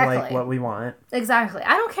more exactly. like what we want. Exactly.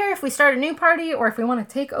 I don't care if we start a new party or if we want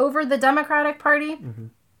to take over the Democratic Party. Mm-hmm.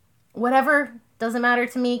 Whatever. Doesn't matter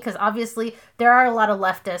to me, because obviously there are a lot of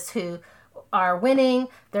leftists who are winning.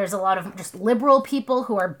 There's a lot of just liberal people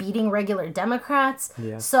who are beating regular Democrats.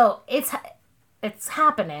 Yeah. So it's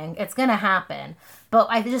happening. It's going to happen. But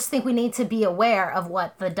I just think we need to be aware of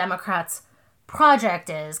what the Democrats' project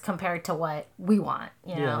is compared to what we want,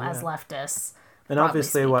 as leftists. And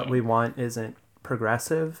obviously speaking. What we want isn't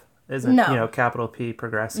progressive, isn't, capital P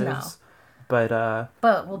progressives. No.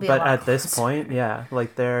 But we'll be at this point,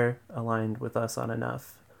 like, they're aligned with us on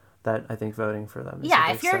enough that I think voting for them is a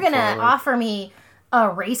big if you're step going to forward. offer me a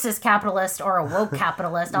racist capitalist or a woke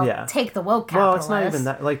capitalist, I'll take the woke capitalist. Well, it's not even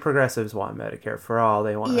that. Like, progressives want Medicare for all.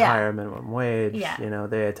 They want a higher minimum wage. Yeah.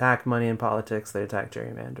 They attack money in politics. They attack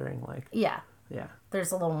gerrymandering. Like, yeah.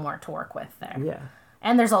 There's a little more to work with there. Yeah.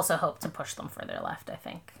 And there's also hope to push them further left, I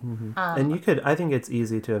think. Mm-hmm. And I think it's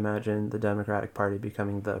easy to imagine the Democratic Party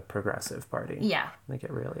becoming the progressive party. Yeah. Like, it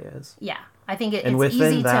really is. Yeah. I think it's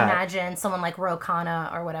easy to imagine someone like Ro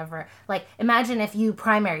Khanna or whatever. Like, imagine if you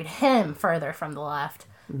primaried him further from the left,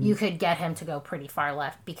 you could get him to go pretty far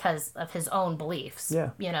left because of his own beliefs.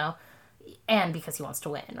 Yeah. And because he wants to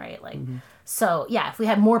win, right? Like, so, if we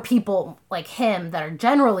had more people like him that are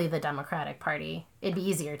generally the Democratic Party, it'd be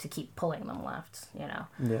easier to keep pulling them left,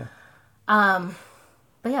 Yeah.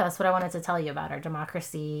 But that's what I wanted to tell you about. Our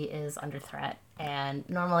democracy is under threat. And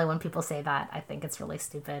normally when people say that, I think it's really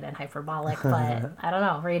stupid and hyperbolic. But I don't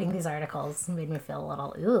know. Reading these articles made me feel a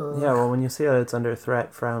little, ooh. Yeah, well, when you see that it's under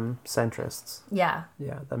threat from centrists. Yeah.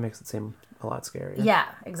 Yeah, that makes it seem a lot scarier. Yeah,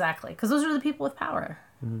 exactly. Because those are the people with power.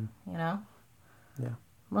 Yeah.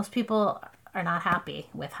 Most people are not happy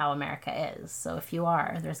with how America is. So if you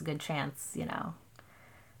are, there's a good chance,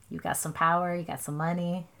 you got some power, you got some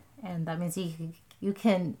money, and that means you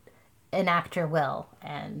can enact your will,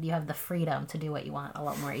 and you have the freedom to do what you want a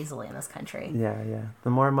lot more easily in this country. Yeah.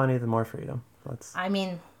 The more money, the more freedom.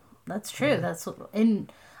 That's true. That's when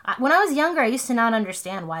I was younger, I used to not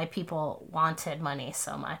understand why people wanted money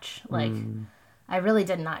so much. Like, I really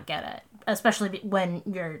did not get it, especially when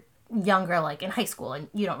you're younger, like in high school, and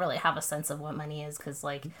you don't really have a sense of what money is because,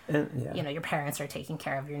 like, your parents are taking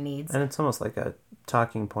care of your needs. And it's almost like a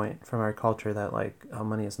talking point from our culture that, like,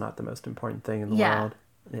 money is not the most important thing in the world.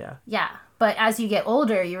 Yeah. But as you get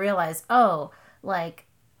older, you realize, like,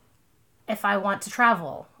 if I want to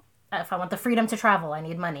travel, if I want the freedom to travel, I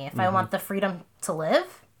need money. If I want the freedom to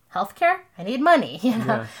live, healthcare, I need money.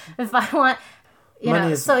 If I want,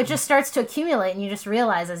 so it just starts to accumulate, and you just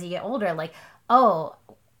realize as you get older, like,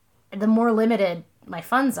 the more limited my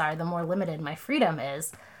funds are, the more limited my freedom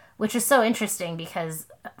is, which is so interesting because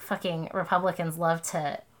fucking Republicans love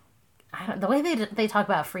to, the way they talk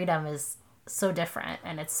about freedom is so different,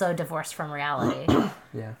 and it's so divorced from reality.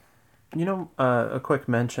 Yeah. A quick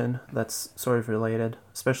mention that's sort of related,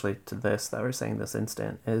 especially to this that we're saying this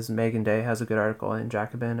instant, is Megan Day has a good article in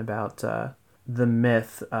Jacobin about the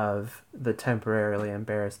myth of the temporarily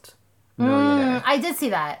embarrassed millionaire. I did see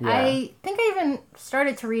that. Yeah. I think I even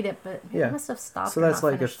started to read it, but I must have stopped. So that's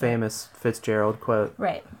like a finished famous Fitzgerald quote.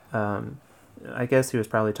 Right. I guess he was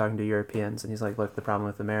probably talking to Europeans, and he's like, look, the problem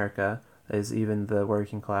with America is even the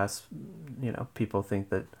working class, people think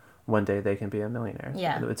that one day they can be a millionaire.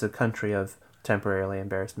 Yeah. It's a country of temporarily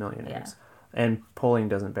embarrassed millionaires. Yeah. And polling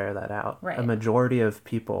doesn't bear that out. Right. A majority of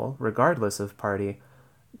people, regardless of party,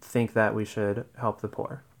 think that we should help the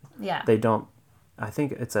poor. Yeah. They don't, I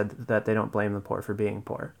think it said that they don't blame the poor for being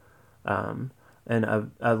poor. And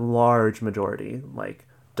a large majority,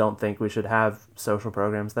 don't think we should have social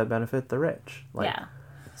programs that benefit the rich. Yeah.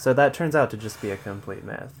 So that turns out to just be a complete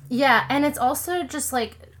myth. Yeah, and it's also just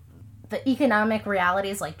the economic reality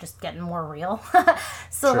is just getting more real.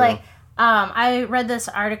 So True. I read this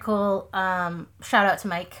article, shout out to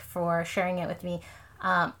Mike for sharing it with me,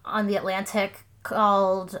 on The Atlantic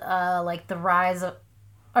called the rise of,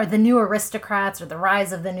 or the new aristocrats, or the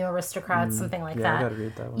rise of the new aristocrats, something like that. Yeah, I gotta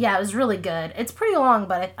read that one. Yeah, it was really good. It's pretty long,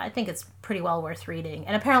 but I think it's pretty well worth reading.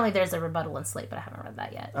 And apparently there's a rebuttal in Slate, but I haven't read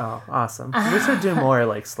that yet. Oh, awesome. We should do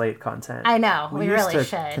more Slate content. I know, we really used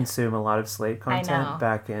to should consume a lot of Slate I know. content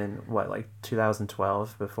back in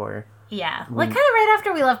 2012 before. Yeah, kind of right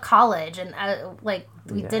after we left college, and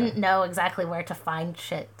we didn't know exactly where to find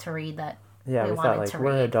shit to read that we wanted thought to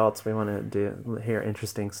we're read. adults, we want to hear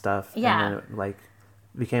interesting stuff. Yeah. And then it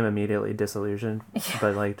became immediately disillusioned,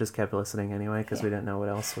 but just kept listening anyway because we didn't know what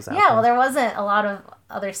else was out there. Yeah, well, there wasn't a lot of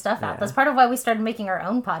other stuff out. Yeah. That's part of why we started making our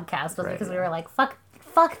own podcast, was because we were like, fuck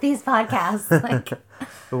these podcasts.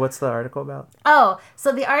 But what's the article about? Oh,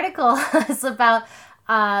 so the article is about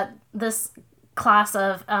this class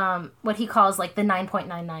of what he calls the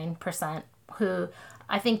 9.99%, who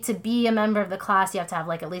I think to be a member of the class, you have to have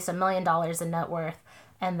at least $1 million in net worth.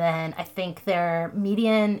 And then I think their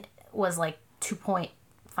median was 2.5,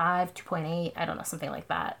 2.8, I don't know, something like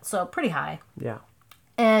that. So pretty high. Yeah.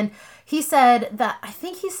 And he said that, I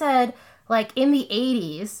think he said, in the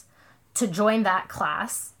 80s, to join that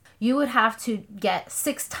class, you would have to get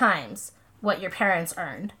 6 times what your parents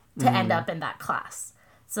earned to end up in that class.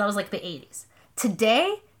 So that was the 80s.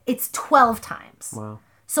 Today, it's 12 times. Wow.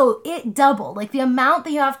 So it doubled. The amount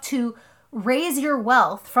that you have to raise your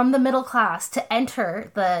wealth from the middle class to enter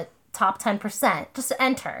the top 10%, just to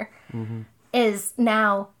enter, is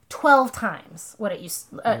now 12 times what it used,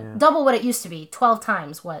 double what it used to be, 12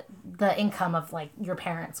 times what the income of your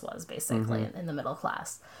parents was, basically, in the middle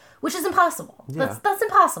class. Which is impossible. Yeah. That's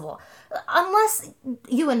impossible. Unless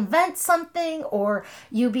you invent something, or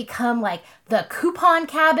you become the coupon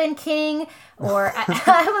cabin king, or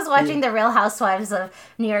I was watching The Real Housewives of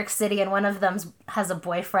New York City, and one of them has a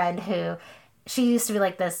boyfriend who, she used to be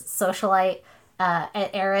this socialite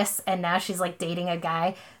heiress, and now she's dating a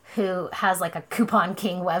guy who has a Coupon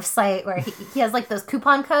King website where he has those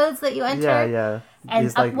coupon codes that you enter. Yeah. And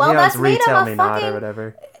He's that's made him Retail a Me Not fucking, or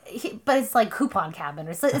whatever. but it's coupon cabin,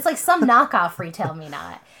 or it's some knockoff Retail Me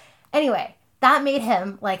Not. Anyway, that made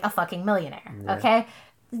him a fucking millionaire. Yeah. Okay,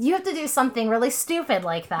 you have to do something really stupid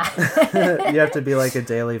like that. You have to be a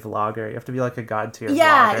daily vlogger. You have to be a god tier vlogger.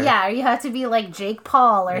 Yeah. You have to be Jake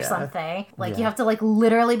Paul or something. You have to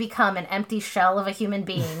literally become an empty shell of a human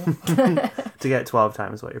being to get 12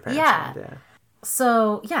 times what your parents earned. Yeah.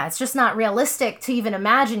 So it's just not realistic to even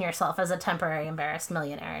imagine yourself as a temporary embarrassed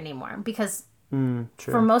millionaire anymore, because True.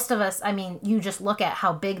 for most of us, you just look at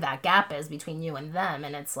how big that gap is between you and them,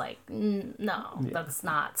 and it's that's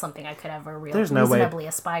not something I could ever reasonably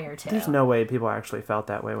aspire to. There's no way people actually felt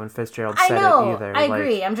that way when Fitzgerald I said know, it either. I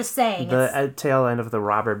agree. I'm just saying. The tail end of the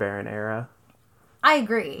robber baron era. I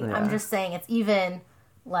agree. Yeah. I'm just saying it's even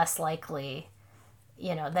less likely,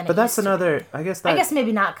 than it But that's used to another, be. I guess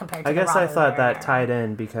maybe not compared to I the guess robber I thought baron that era. tied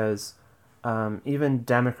in because even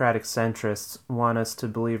Democratic centrists want us to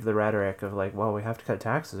believe the rhetoric of well, we have to cut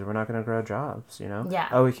taxes or we're not going to grow jobs, Yeah.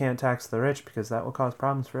 Oh, we can't tax the rich because that will cause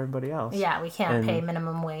problems for everybody else. Yeah, we can't pay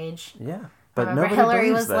minimum wage. Yeah. But Remember nobody Hillary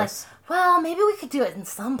believes was this. well, maybe we could do it in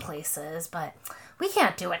some places, but we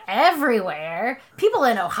can't do it everywhere. People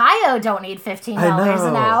in Ohio don't need $15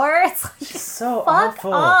 an hour. It's so fuck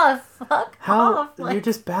awful. off. Fuck off. You're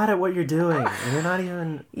just bad at what you're doing. And you're not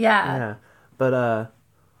even... Yeah. But,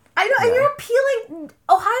 I know, and you're appealing...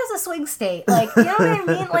 Ohio's a swing state. You know what I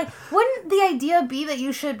mean? Wouldn't the idea be that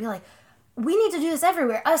you should be we need to do this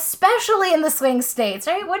everywhere, especially in the swing states,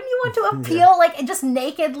 right? Wouldn't you want to appeal, like, just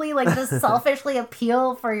nakedly, like, just selfishly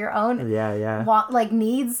appeal for your own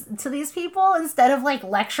needs to these people instead of, like,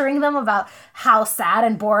 lecturing them about how sad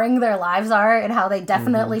and boring their lives are and how they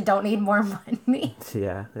definitely don't need more money?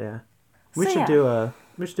 Yeah. We should do an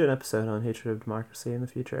episode on hatred of democracy in the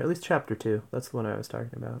future. At least chapter 2. That's the one I was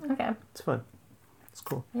talking about. Okay. It's fun. It's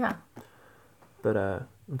cool. Yeah. But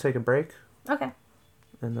we'll take a break. Okay.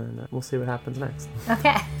 And then we'll see what happens next.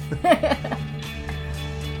 Okay.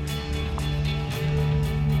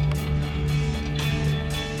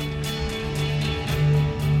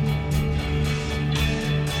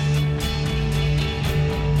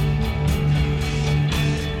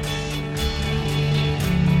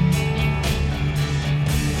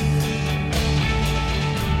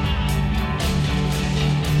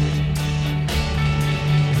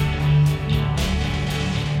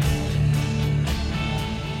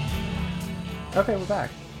 Okay, we're back.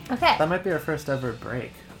 Okay. That might be our first ever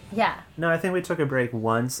break. Yeah. No, I think we took a break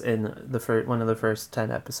once in one of the first 10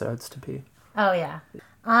 episodes to pee. Oh, yeah.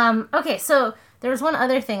 Okay, so there was one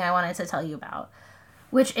other thing I wanted to tell you about,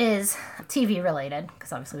 which is TV related,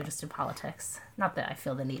 because obviously we just do politics. Not that I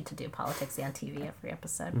feel the need to do politics on TV every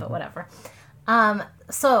episode, but whatever.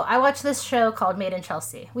 So I watched this show called Made in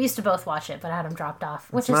Chelsea. We used to both watch it, but Adam dropped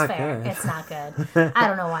off, which is fair. Good. It's not good. I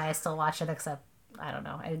don't know why I still watch it, except, I don't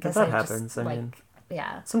know. I guess that happens. I mean,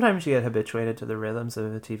 yeah. Sometimes you get habituated to the rhythms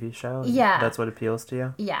of a TV show. Yeah. That's what appeals to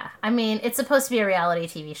you. Yeah. I mean, it's supposed to be a reality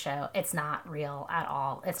TV show. It's not real at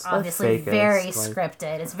all. It's obviously fake very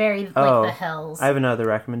scripted. It's very like The Hills. I have another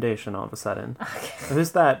recommendation all of a sudden. Okay.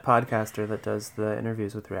 Who's that podcaster that does the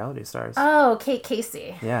interviews with reality stars? Oh, Kate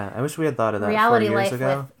Casey. Yeah, I wish we had thought of that Reality 4 years Life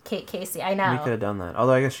ago. with Kate Casey. I know. We could have done that.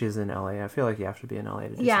 Although I guess she's in LA. I feel like you have to be in LA to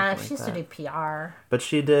do something like she used that. to do PR. But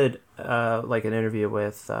she did like an interview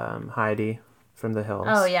with Heidi from The Hills.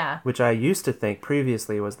 Oh, yeah. Which I used to think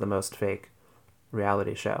previously was the most fake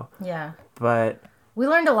reality show. Yeah. But we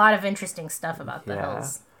learned a lot of interesting stuff about The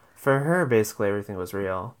Hills. For her, basically everything was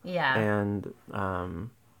real. Yeah. And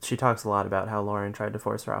she talks a lot about how Lauren tried to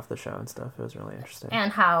force her off the show and stuff. It was really interesting.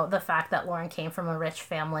 And how the fact that Lauren came from a rich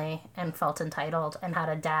family and felt entitled and had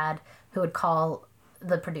a dad who would call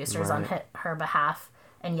the producers on her behalf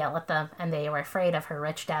and yell at them, and they were afraid of her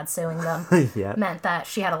rich dad suing them, meant that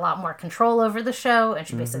she had a lot more control over the show, and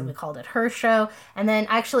she basically called it her show. And then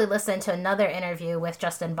I actually listened to another interview with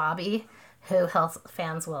Justin Bobby, who Health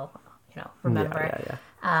fans will, remember,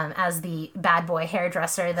 as the bad boy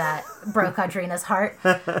hairdresser that broke Audrina's heart.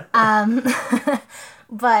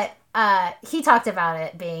 But he talked about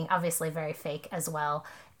it being obviously very fake as well,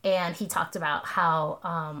 and he talked about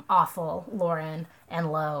how awful Lauren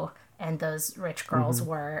and Lo and those rich girls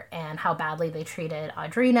were, and how badly they treated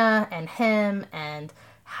Audrina and him, and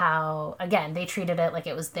how, again, they treated it like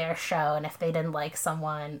it was their show, and if they didn't like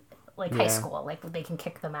someone, like high school, like they can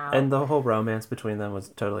kick them out. And the whole romance between them was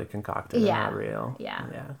totally concocted and not real. Yeah.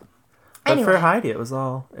 But anyway, for Heidi, it was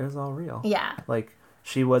all real. Yeah. Like,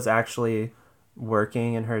 she was actually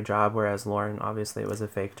working in her job, whereas Lauren, obviously, it was a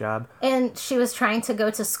fake job. And she was trying to go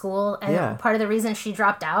to school, and part of the reason she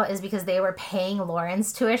dropped out is because they were paying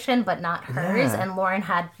Lauren's tuition, but not hers, and Lauren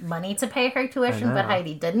had money to pay her tuition, but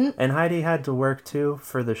Heidi didn't. And Heidi had to work, too,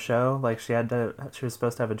 for the show. Like, she was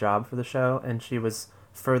supposed to have a job for the show, and she was...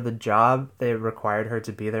 For the job, they required her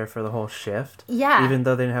to be there for the whole shift. Yeah. Even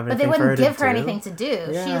though they didn't have anything for her to do. But they wouldn't give her anything to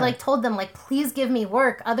do. Yeah. She, told them, please give me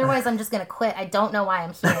work. Otherwise, I'm just going to quit. I don't know why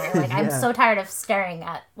I'm here. I'm so tired of staring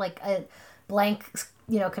at, a blank,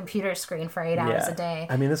 computer screen for 8 hours a day.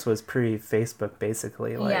 I mean, this was pre-Facebook,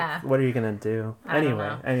 basically. What are you going to do?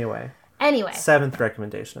 Anyway. 7th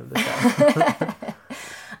recommendation of the show.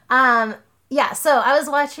 So I was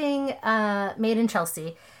watching Made in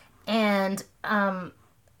Chelsea, and...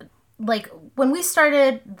 when we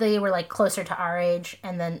started, they were closer to our age,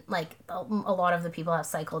 and then a lot of the people have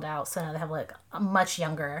cycled out, so now they have a much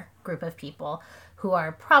younger group of people who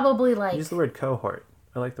are probably use the word cohort.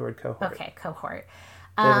 I like the word cohort. Okay, cohort.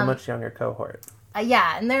 They have a much younger cohort.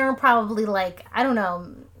 And they're probably I don't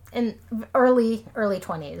know, in early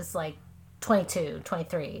 20s, 22,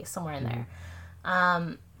 23, somewhere in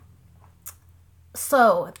there.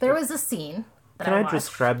 So there was a scene. Can I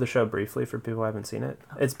describe the show briefly for people who haven't seen it?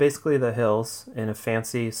 It's basically The Hills in a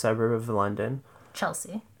fancy suburb of London.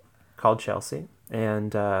 Chelsea. Called Chelsea.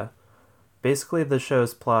 And basically the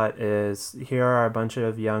show's plot is here are a bunch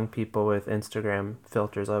of young people with Instagram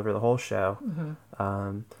filters over the whole show.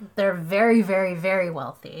 Mm-hmm. They're very, very, very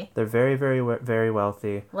wealthy. They're very, very, very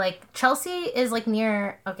wealthy. Chelsea is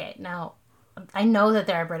near... Okay, now... I know that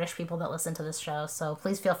there are British people that listen to this show, so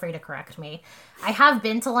please feel free to correct me. I have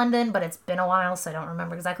been to London, but it's been a while, so I don't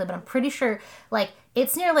remember exactly, but I'm pretty sure, like,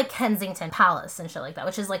 it's near, like, Kensington Palace and shit like that,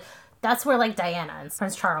 which is, like, that's where, like, Diana and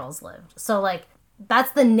Prince Charles lived. So, like,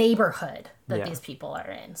 that's the neighborhood that these people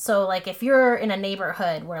are in. So, like, if you're in a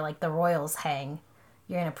neighborhood where, like, the royals hang,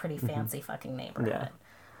 you're in a pretty fancy fucking neighborhood.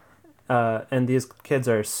 Yeah. And these kids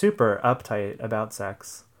are super uptight about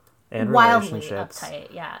sex and Wildly relationships.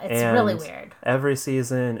 Uptight, yeah. It's really weird. Every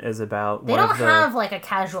season is about They don't have, like, a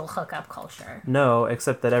casual hookup culture. No,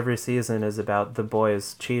 except that every season is about the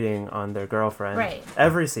boys cheating on their girlfriend. Right.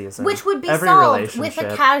 Every season. Which would be solved with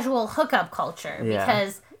a casual hookup culture. Yeah.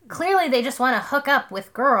 Because clearly they just want to hook up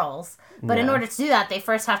with girls. But in order to do that, they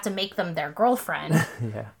first have to make them their girlfriend.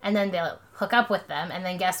 Yeah. And then they'll hook up with them. And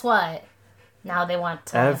then guess what? Now they want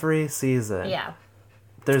to... Every season. Yeah.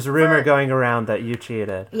 There's a rumor going around that you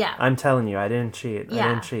cheated. Yeah. I'm telling you, I didn't cheat. Yeah. I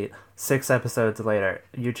didn't cheat. 6 episodes later,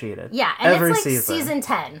 you cheated. Yeah, and every it's like season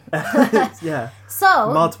 10. Yeah.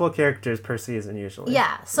 So... Multiple characters per season, usually.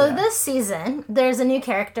 Yeah, so this season, there's a new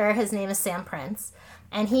character. His name is Sam Prince.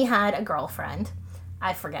 And he had a girlfriend.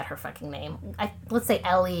 I forget her fucking name. Let's say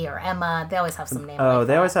Ellie or Emma. They always have some name like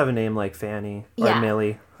they always have a name like Fanny or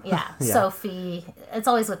Millie. Yeah, Sophie. It's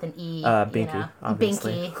always with an E. Binky,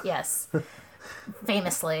 obviously. Binky, yes.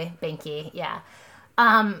 Famously, Binky, yeah.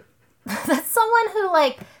 That's someone who,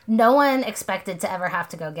 like, no one expected to ever have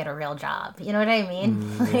to go get a real job. You know what I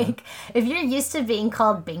mean? Like, if you're used to being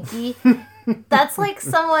called Binky, that's like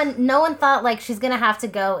someone, no one thought, like, she's gonna have to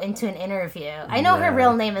go into an interview. I know her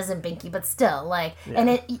real name isn't Binky, but still, like,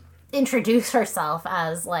 and introduce herself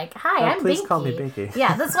as, like, hi, I'm please Binky. Call me Binky.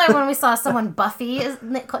 Yeah, that's why when we saw someone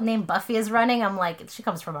named Buffy is running, I'm like, she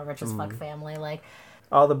comes from a rich as fuck family, like.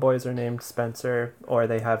 All the boys are named Spencer, or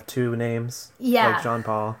they have 2 names. Yeah. Like Jean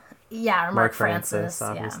Paul. Yeah, or Mark Francis.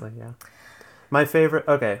 Obviously, yeah. My favorite,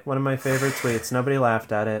 one of my favorite tweets, nobody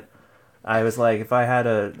laughed at it. I was like, if I had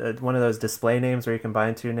a one of those display names where you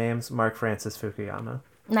combine 2 names, Mark Francis Fukuyama.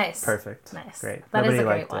 Nice. Perfect. Nice. Great. That nobody is a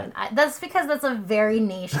great liked one. It. That's because that's a very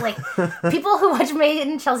niche. Like, people who watch Made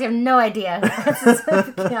in Chelsea have no idea who Francis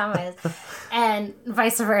Fukuyama is. And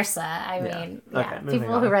vice versa. I mean,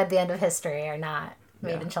 people who read The End of History are not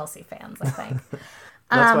Made in Chelsea fans, I think.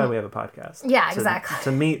 That's why we have a podcast. Yeah, exactly.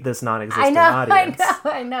 To meet this non-existent audience.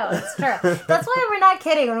 I know, it's true. That's why we're not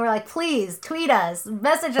kidding when we're like, please, tweet us,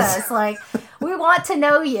 message us, like, we want to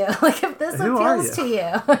know you. Like, if this appeals to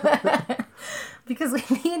you. Because we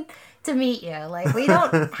need to meet you. Like, we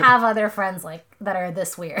don't have other friends, like, that are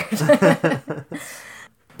this weird.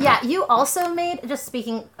 Yeah, you also made, just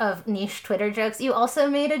speaking of niche Twitter jokes, you also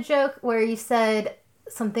made a joke where you said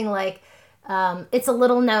something like, it's a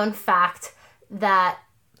little known fact that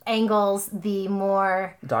Engels, the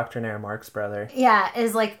more Doctrinaire Mark's brother,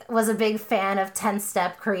 was a big fan of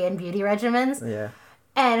 10-step Korean beauty regimens. Yeah.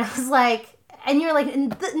 And I was like, and you're like, no one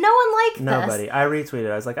liked this. Nobody. I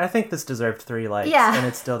retweeted. I was like, I think this deserved 3 likes. Yeah. And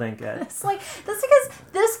it still didn't get. It's like, that's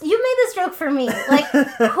because you made this joke for me. Like,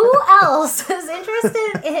 who else is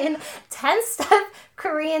interested in 10-step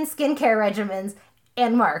Korean skincare regimens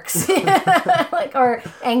and Marx? Like, or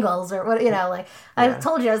Engels, or what, like, I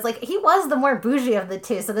told you, I was like, he was the more bougie of the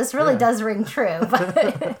 2, so this really does ring true.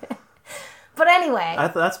 But anyway.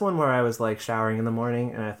 That's one where I was, like, showering in the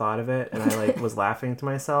morning, and I thought of it, and I, like, was laughing to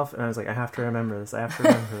myself, and I was like, I have to remember this. And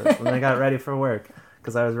then I got ready for work,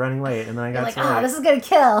 because I was running late, and then I got to work. This is gonna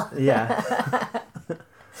kill. Yeah.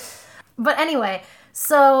 But anyway,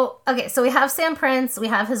 so we have Sam Prince, we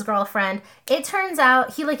have his girlfriend. It turns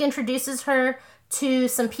out he, like, introduces her to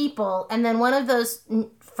some people, and then one of those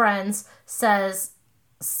friends says,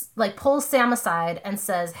 like, pulls Sam aside and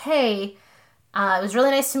says, hey, it was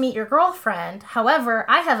really nice to meet your girlfriend. However,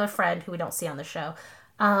 I have a friend who we don't see on the show,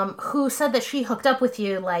 who said that she hooked up with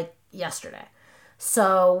you, like, yesterday.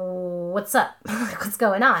 So what's up? What's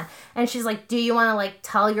going on? And she's like, do you want to, like,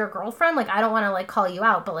 tell your girlfriend? Like, I don't want to, like, call you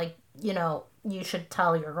out, but, like, you should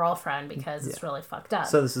tell your girlfriend because it's really fucked up.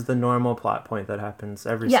 So this is the normal plot point that happens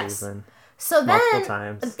every season. So then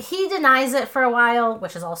times. He denies it for a while,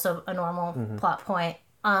 which is also a normal plot point.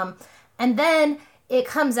 And then it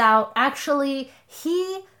comes out, actually,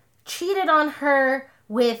 he cheated on her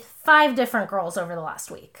with 5 different girls over the last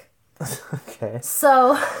week. Okay.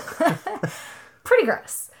 So, pretty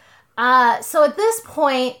gross. So at this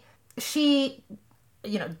point, she,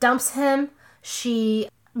 dumps him. She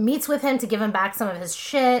meets with him to give him back some of his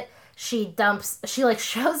shit. She like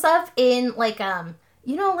shows up in like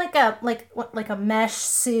like a mesh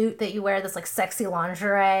suit that you wear that's like sexy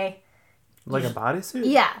lingerie. Like a bodysuit?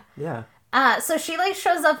 Yeah. Yeah. So she like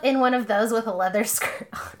shows up in one of those with a leather skirt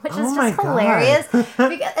on, which is Oh my just God. hilarious.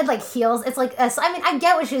 Because, and like heels. It's like, I mean, I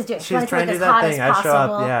get what she was doing. She She's wanted to trying look to do as that hot thing. as I show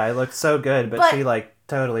possible. up, yeah, I look so good, but she like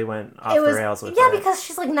totally went off the rails with yeah, it. because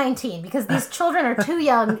she's like 19, because these children are too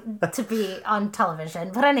young to be on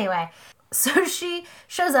television. But anyway, so she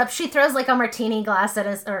shows up, she throws like a martini glass at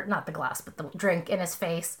his, or not the glass, but the drink in his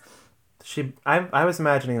face. I was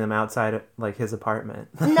imagining them outside like his apartment.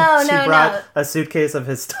 No, she brought a suitcase of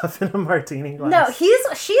his stuff in a martini glass. No,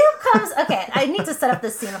 she comes, okay, I need to set up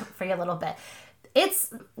this scene for you a little bit.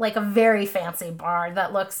 It's like a very fancy bar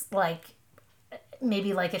that looks like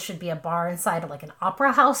maybe like it should be a bar inside of like an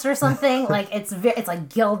opera house or something. Like it's like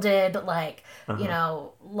gilded, like, you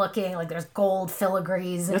know, looking like there's gold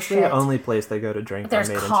filigrees and It's shit. the only place they go to drink. There's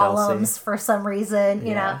Made columns in Chelsea. for some reason,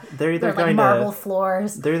 you know. They're either like going marble to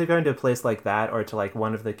floors. They're either going to a place like that or to like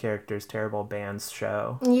one of the characters' terrible band's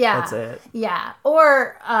show. Yeah, that's it. Yeah,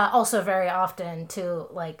 or also very often to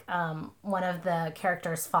like one of the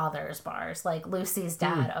characters' father's bars. Like Lucy's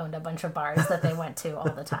dad owned a bunch of bars that they went to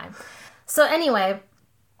all the time. So anyway,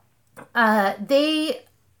 they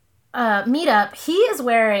meet up. He is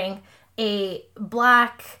wearing a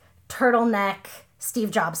black turtleneck,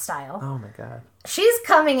 Steve Jobs style. Oh my God. She's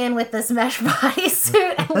coming in with this mesh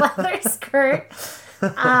bodysuit and leather skirt.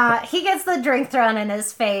 He gets the drink thrown in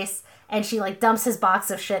his face, and she like dumps his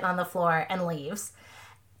box of shit on the floor and leaves.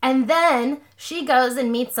 And then she goes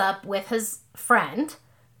and meets up with his friend.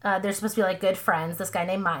 They're supposed to be like good friends. This guy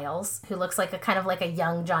named Miles, who looks like a kind of like a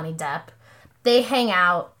young Johnny Depp. They hang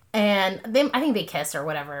out, and I think they kiss or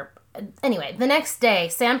whatever. Anyway, the next day,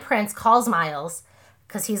 Sam Prince calls Miles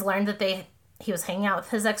because he's learned that he was hanging out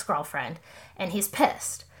with his ex-girlfriend, and he's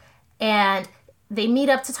pissed. And they meet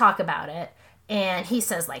up to talk about it, and he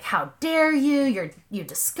says, like, how dare you? You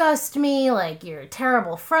disgust me. Like, you're a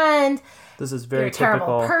terrible friend. This is very you're a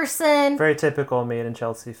terrible person. Very typical Made in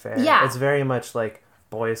Chelsea fare. Yeah. It's very much like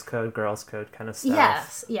boys code, girls code kind of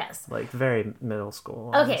stuff. Yes. Like very middle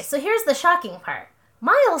school. Okay, so here's the shocking part.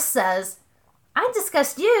 Miles says, I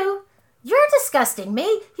disgust you. You're disgusting me.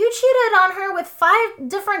 You cheated on her with 5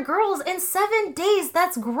 different girls in 7 days.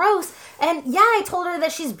 That's gross. And yeah, I told her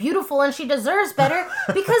that she's beautiful and she deserves better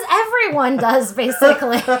because everyone does,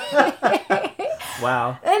 basically.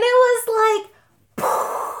 Wow. And it was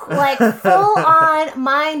like full on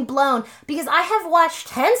mind blown, because I have watched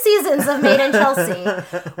 10 seasons of Made in Chelsea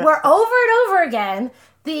where over and over again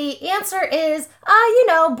the answer is,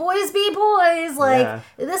 boys be boys. Like,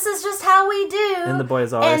 this is just how we do. And the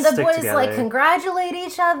boys always And the stick boys, together. like, congratulate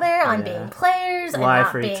each other on being players and Lie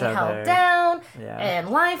not for being each other. held down Yeah. and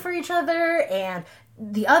lie for each other. And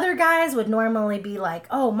the other guys would normally be like,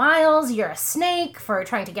 oh, Miles, you're a snake for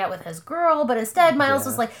trying to get with his girl. But instead, Miles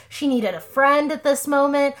was like, she needed a friend at this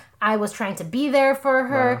moment. I was trying to be there for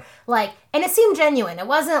her. Wow. Like, and it seemed genuine. It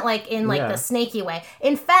wasn't like in like the snaky way.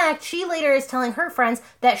 In fact, she later is telling her friends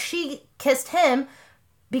that she kissed him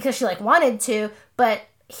because she like wanted to, but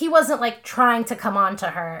he wasn't like trying to come on to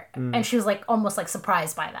her. And she was like almost like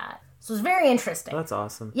surprised by that. So it was very interesting. That's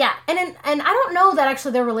awesome. Yeah, and I don't know that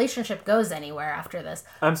actually their relationship goes anywhere after this.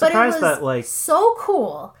 I'm surprised but it was that like so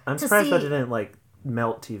cool. I'm to surprised see. that it didn't like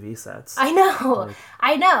melt TV sets. I know.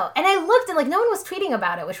 And I looked and like no one was tweeting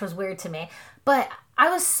about it, which was weird to me. But I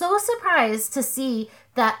was so surprised to see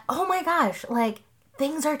that, oh my gosh, like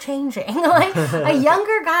things are changing. Like a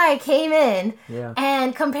younger guy came in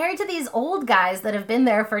and compared to these old guys that have been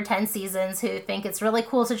there for 10 seasons who think it's really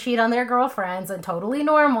cool to cheat on their girlfriends and totally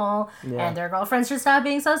normal and their girlfriends should stop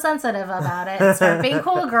being so sensitive about it and start being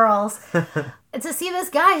cool girls. To see this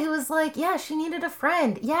guy who was like, yeah, she needed a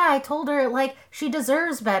friend. Yeah, I told her like she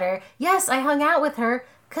deserves better. Yes, I hung out with her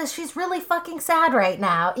because she's really fucking sad right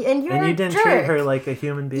now. And you're and you a didn't jerk. treat her like a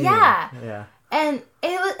human being. Yeah. And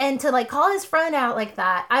to like call his friend out like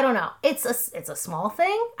that, I don't know. It's a small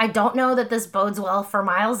thing. I don't know that this bodes well for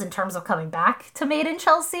Miles in terms of coming back to Made in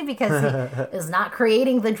Chelsea, because he is not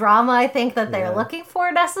creating the drama I think that they're looking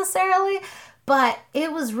for necessarily. But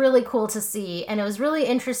it was really cool to see, and it was really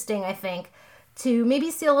interesting, I think, to maybe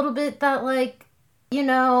see a little bit that like,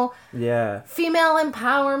 female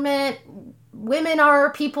empowerment. Women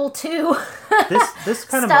are people too. This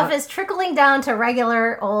kind Stuff is trickling down to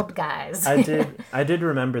regular old guys. I did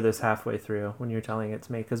remember this halfway through when you were telling it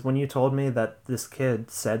to me, because when you told me that this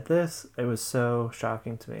kid said this, it was so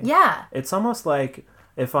shocking to me. Yeah. It's almost like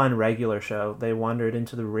if on regular show they wandered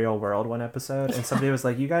into the real world one episode and somebody was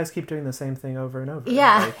like, you guys keep doing the same thing over and over.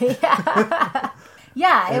 Yeah. Like,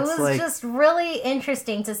 Yeah, it It's was like- just really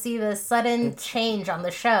interesting to see this sudden change on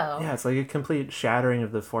the show. yeah, it's like a complete shattering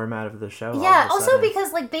of the format of the show. all Yeah, of a also sudden.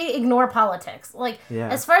 because like they ignore politics. Like Yeah.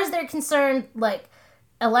 as far as they're concerned, like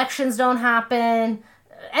elections don't happen.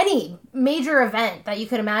 Any major event that you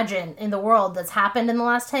could imagine in the world that's happened in the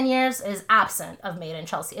last 10 years is absent of Made in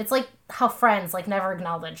Chelsea. It's like how Friends like never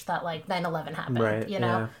acknowledged that like 9/11 happened, Right, you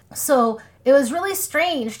know? yeah. So it was really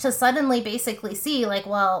strange to suddenly basically see like,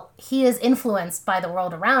 well, he is influenced by the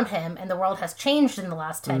world around him and the world has changed in the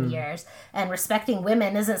last 10 years and respecting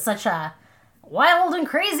women isn't such a wild and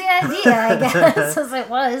crazy idea, I guess, as it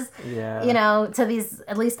was, you know, to these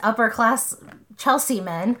at least upper class Chelsea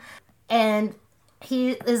men. And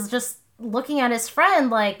he is just looking at his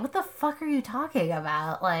friend like, what the fuck are you talking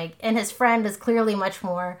about? Like, and his friend is clearly much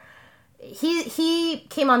more, he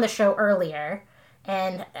came on the show earlier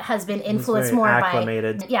and has been influenced more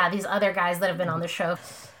acclimated. by these other guys that have been on the show.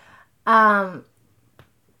 But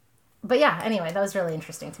yeah, anyway, that was really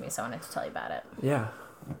interesting to me, so I wanted to tell you about it. Yeah.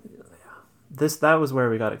 That was where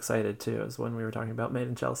we got excited too, is when we were talking about Made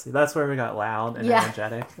in Chelsea. That's where we got loud and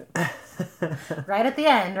energetic. Right at the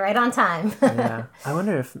end, right on time. Yeah. I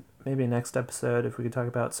wonder if maybe next episode, if we could talk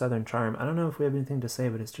about Southern Charm. I don't know if we have anything to say,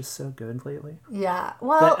 but it's just so good lately. Yeah.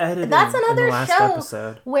 Well, that's another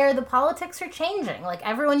show where the politics are changing. Like,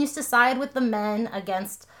 everyone used to side with the men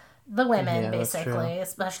against the women, basically,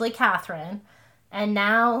 especially Catherine. And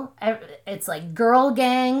now it's like girl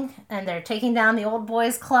gang, and they're taking down the old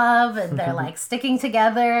boys club, and they're like sticking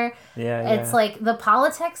together. It's like the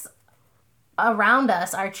politics around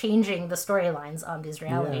us are changing the storylines on these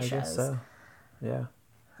reality shows. I guess so. Yeah.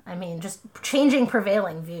 I mean, just changing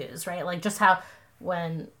prevailing views, right? Like just how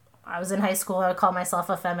when I was in high school, I would call myself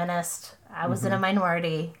a feminist. I was in a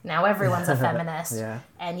minority. Now everyone's a feminist.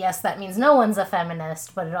 And yes, that means no one's a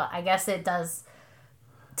feminist, but I guess it does...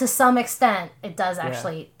 To some extent, it does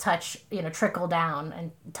actually touch, trickle down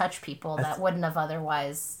and touch people that wouldn't have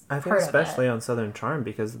otherwise heard of it. I think especially on Southern Charm,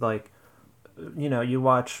 because, like, you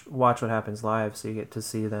watch What Happens Live, so you get to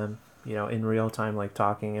see them, in real time, like,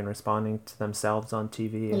 talking and responding to themselves on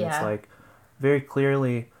TV. And it's, like, very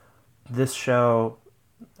clearly this show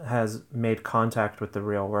has made contact with the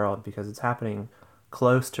real world because it's happening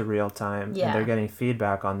close to real time. And they're getting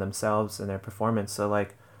feedback on themselves and their performance. So,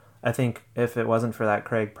 like, I think if it wasn't for that,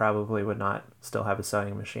 Craig probably would not still have a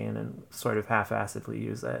sewing machine and sort of half-assedly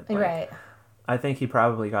use it. Like, right. I think he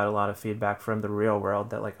probably got a lot of feedback from the real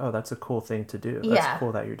world that, like, oh, that's a cool thing to do. That's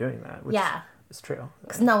cool that you're doing that, which is true.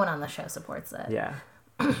 Because no one on the show supports it. Yeah.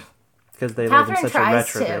 Because they Catherine live in such tries a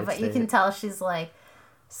retrograde to, but state. you can tell she's like,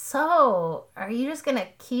 so, are you just going to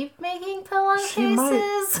keep making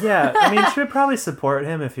pillowcases? Yeah, I mean, she would probably support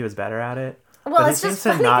him if he was better at it. Well, but he seems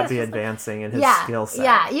to not be advancing in his skill set.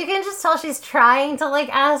 Yeah, you can just tell she's trying to, like,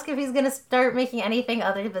 ask if he's going to start making anything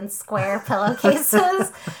other than square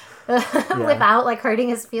pillowcases without, like, hurting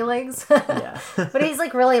his feelings. But he's,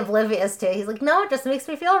 like, really oblivious to it. He's like, no, it just makes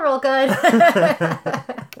me feel real good.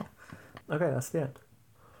 Okay, that's the end.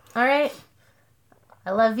 All right.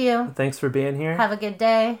 I love you. Thanks for being here. Have a good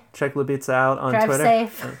day. Check Libitza out on Drive Twitter.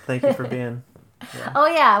 Safe. Thank you for being... Yeah. Oh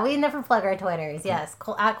yeah, we never plug our Twitters. Yes,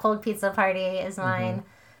 at Cold Pizza Party is mine,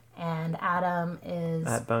 and Adam is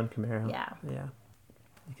at Bone Camaro. Yeah.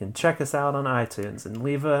 You can check us out on iTunes and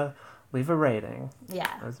leave a rating.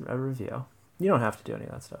 Yeah, a review. You don't have to do any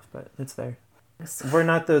of that stuff, but it's there. We're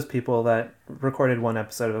not those people that recorded one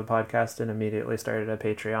episode of a podcast and immediately started a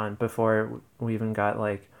Patreon before we even got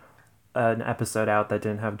like an episode out that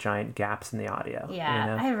didn't have giant gaps in the audio.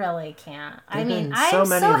 Yeah, I really can't. I mean, I'm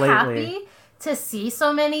so happy to see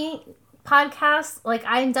so many podcasts. Like,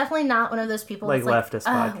 I'm definitely not one of those people like leftist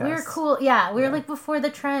podcasts. We're cool. Yeah, we're like before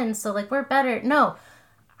the trend, so like we're better. No,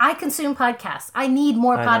 I consume podcasts. I need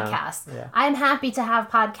more podcasts. Yeah. I'm happy to have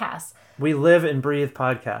podcasts. We live and breathe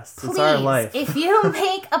podcasts. Please, it's our life. If you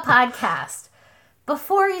make a podcast,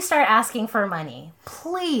 before you start asking for money,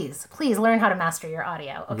 please learn how to master your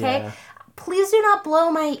audio, okay? Yeah. Please do not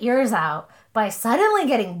blow my ears out by suddenly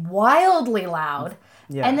getting wildly loud.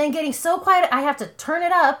 Yeah. And then getting so quiet, I have to turn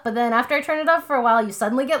it up. But then after I turn it up for a while, you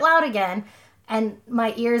suddenly get loud again. And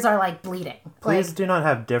my ears are like bleeding. Please do not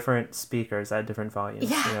have different speakers at different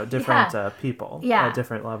volumes. Yeah, different people at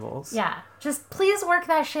different levels. Yeah. Just please work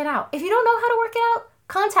that shit out. If you don't know how to work it out,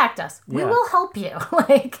 contact us. We will help you.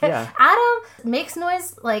 Adam makes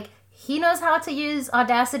noise. Like, he knows how to use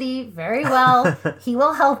Audacity very well. He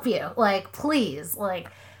will help you. Like, please.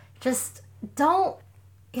 Like, just don't...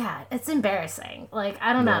 Yeah, it's embarrassing. Like,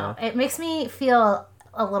 I don't know. It makes me feel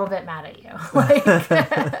a little bit mad at you.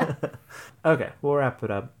 Okay, we'll wrap it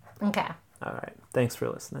up. Okay. All right. Thanks for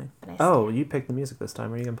listening. Nice. You picked the music this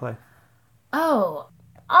time. What are you going to play? I'll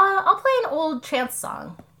play an old Chance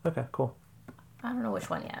song. Okay, cool. I don't know which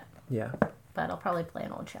one yet. Yeah. But I'll probably play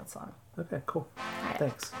an old Chance song. Okay, cool. Right.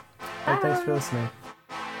 Thanks. Hey, thanks for listening.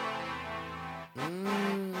 Acid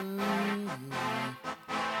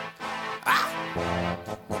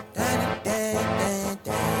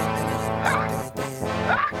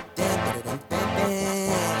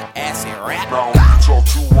rap. Now you talk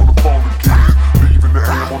to on the phone again. Leaving the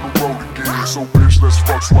ham on the road again. So bitch, let's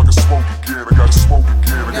fuck so I can smoke again. I gotta smoke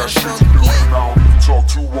again. I got shit to do. Now you talk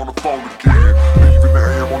to on the phone again. Leaving the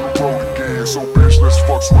ham on the road again. So bitch, let's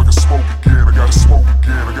fuck so I can smoke again. I gotta smoke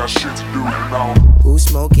again. I got shit to do. Now Who's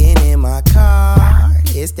smoking in my car?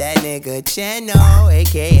 It's that nigga Cheno,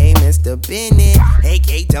 aka Mr. Bennett,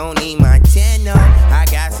 aka Tony Montana. I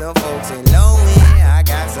got some folks in Low End, I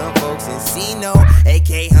got some folks in Sino,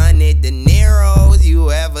 aka 100 De Niro's.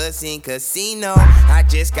 You ever seen Casino? I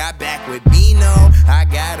just got back with Bino. I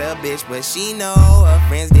got a bitch, but she know her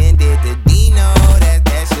friends then did the Dino. That's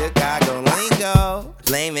that Chicago lingo.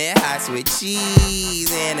 Flame it hot with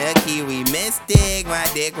cheese and a kiwi mystic. My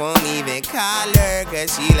dick won't even call her,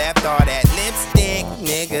 cause she left all that lipstick.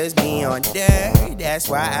 Niggas be on dirt, that's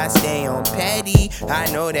why I stay on petty.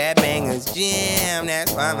 I know that banger's jam,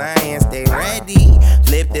 that's why my hands stay ready.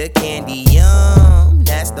 Flip the candy, yum,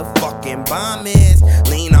 that's the fucking bomb is.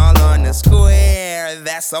 Lean all on the square,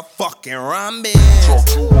 that's a fucking rhombus. talk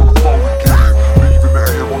to on the phone again. Leaving the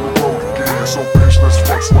ham on the road again. So bitch, let's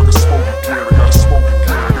fuck so I can smoke again. I gotta smoke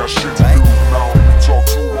again. I got shit to do. Now you talk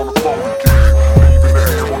to on the phone again. Leaving the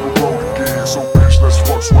ham on the road again. So bitch, let's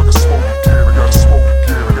fuck so I can smoke again. I gotta smoke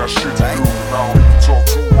again. I got shit to do. Now you talk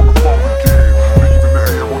to on the phone again. Leaving the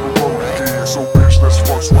ham on the road again. So bitch, let's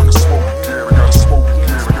fuck so I can smoke again. I gotta smoke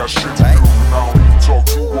again. I got shit to do. Now you talk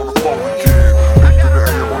to on the phone again. Leaving the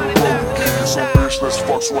ham on the road again. So bitch, let's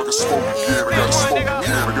fuck so I can smoke again. I gotta smoke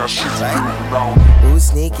again. I got shit to do. Now Who's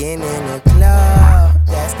sneaking in the club?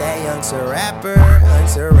 That's that youngster rapper.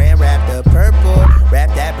 Unsaran wrap the purple. Wrap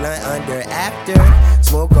that blunt under after.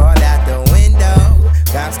 Smoke all out the window.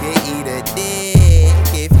 Cops can eat a dick.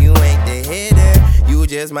 If you ain't the hitter, you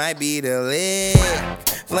just might be the lick.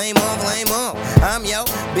 Flame on, I'm yo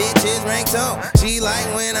bitch's rank tone. She like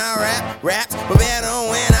when I raps, but bad on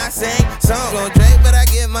when I sing songs. Gon' Drake, but I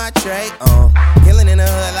get my tray on. Killing in the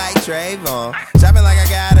hood like Trayvon. Shopping like I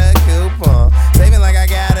got a coupon. Saving like I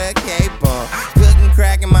got a cape on. Cooking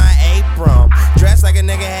crack in my apron. Dressed like a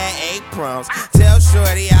nigga had 8 proms. Tell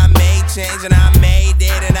shorty I made change and I made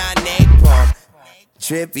it and I napalm.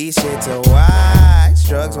 Trippy shit to watch.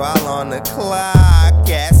 Drugs while on the clock.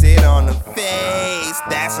 Acid on the face.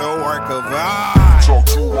 That's a work of art. talk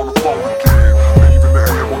to on the phone again. Leaving the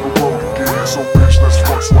ham on the road again. So bitch, let's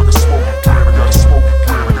fuck so I can smoke again. I gotta smoke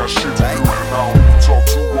again. I got shit to do. Now you talk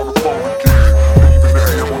to on the phone again. Leaving the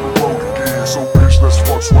ham on the road again. So bitch, let's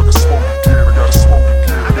fuck so I can smoke again. I gotta smoke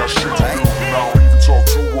again. I got shit to do. Now you talk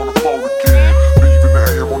to on the phone again. Leaving the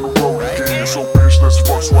ham on the road again. So bitch, let's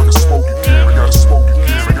fuck so I can smoke again. I gotta smoke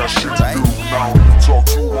again. I got shit to do. Now you talk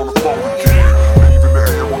to on the phone again. Leaving the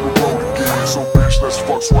ham on the road again. So bitch, let's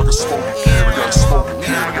fuck so I can smoke again. I gotta smoke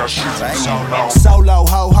again. I got shit to do. Now Solo,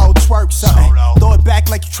 ho, twerk something. Throw it back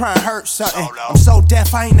like you trying to hurt something. I'm so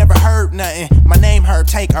deaf, I ain't never heard nothing. My name Herb,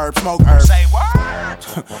 take herb, smoke herb. Say what?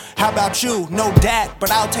 How about you? No dat,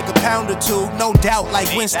 but I'll take a pound or two. No doubt,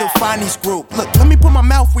 like Winston Stefani's group. Look, let me put my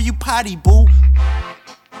mouth where you potty, boo.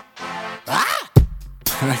 Ah!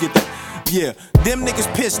 I get that? Yeah, them niggas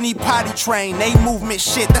piss, need potty train. They movement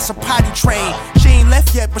shit, that's a potty train. She ain't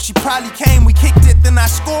left yet, but she probably came. We kicked it, then I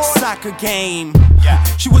scored. Soccer game. Yeah.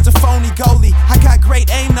 She was a phony goalie. I got great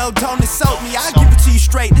aim, no, don't insult me. I'll give it to you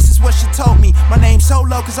straight, this is what she told me. My name's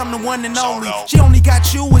Solo, cause I'm the one and only. Solo. She only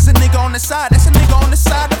got you as a nigga on the side. That's a nigga on the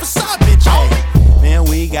side of a side bitch. Hey. Man,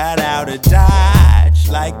 we got out of Dodge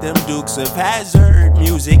like them Dukes of Hazzard.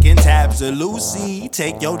 Music and tabs of Lucy.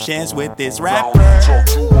 Take your chance with this rapper. now you talk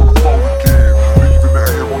to on the phone again. Leaving the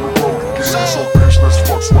ham on the road again. So bitch, let's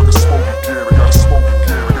fuck so I can smoke again. I gotta smoke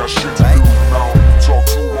again. I got shit to do. Now you talk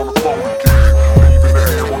to on the phone again. Leaving the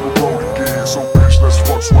ham on the road again. So bitch, let's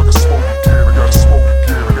fuck so I can smoke again. I gotta smoke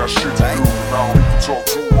again. I got shit to do. Now you talk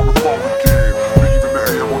to on the phone again. Leaving the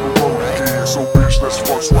ham on the road again. So bitch, let's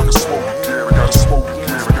fuck so I can smoke again. I gotta smoke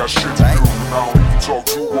again. I got shit to do. Now you talk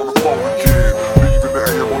to on the phone again. Leaving the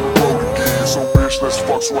ham on the road again. So bitch, let's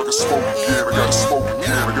fuck so I can smoke again. I gotta smoke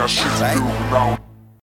again. I got shit to do. Now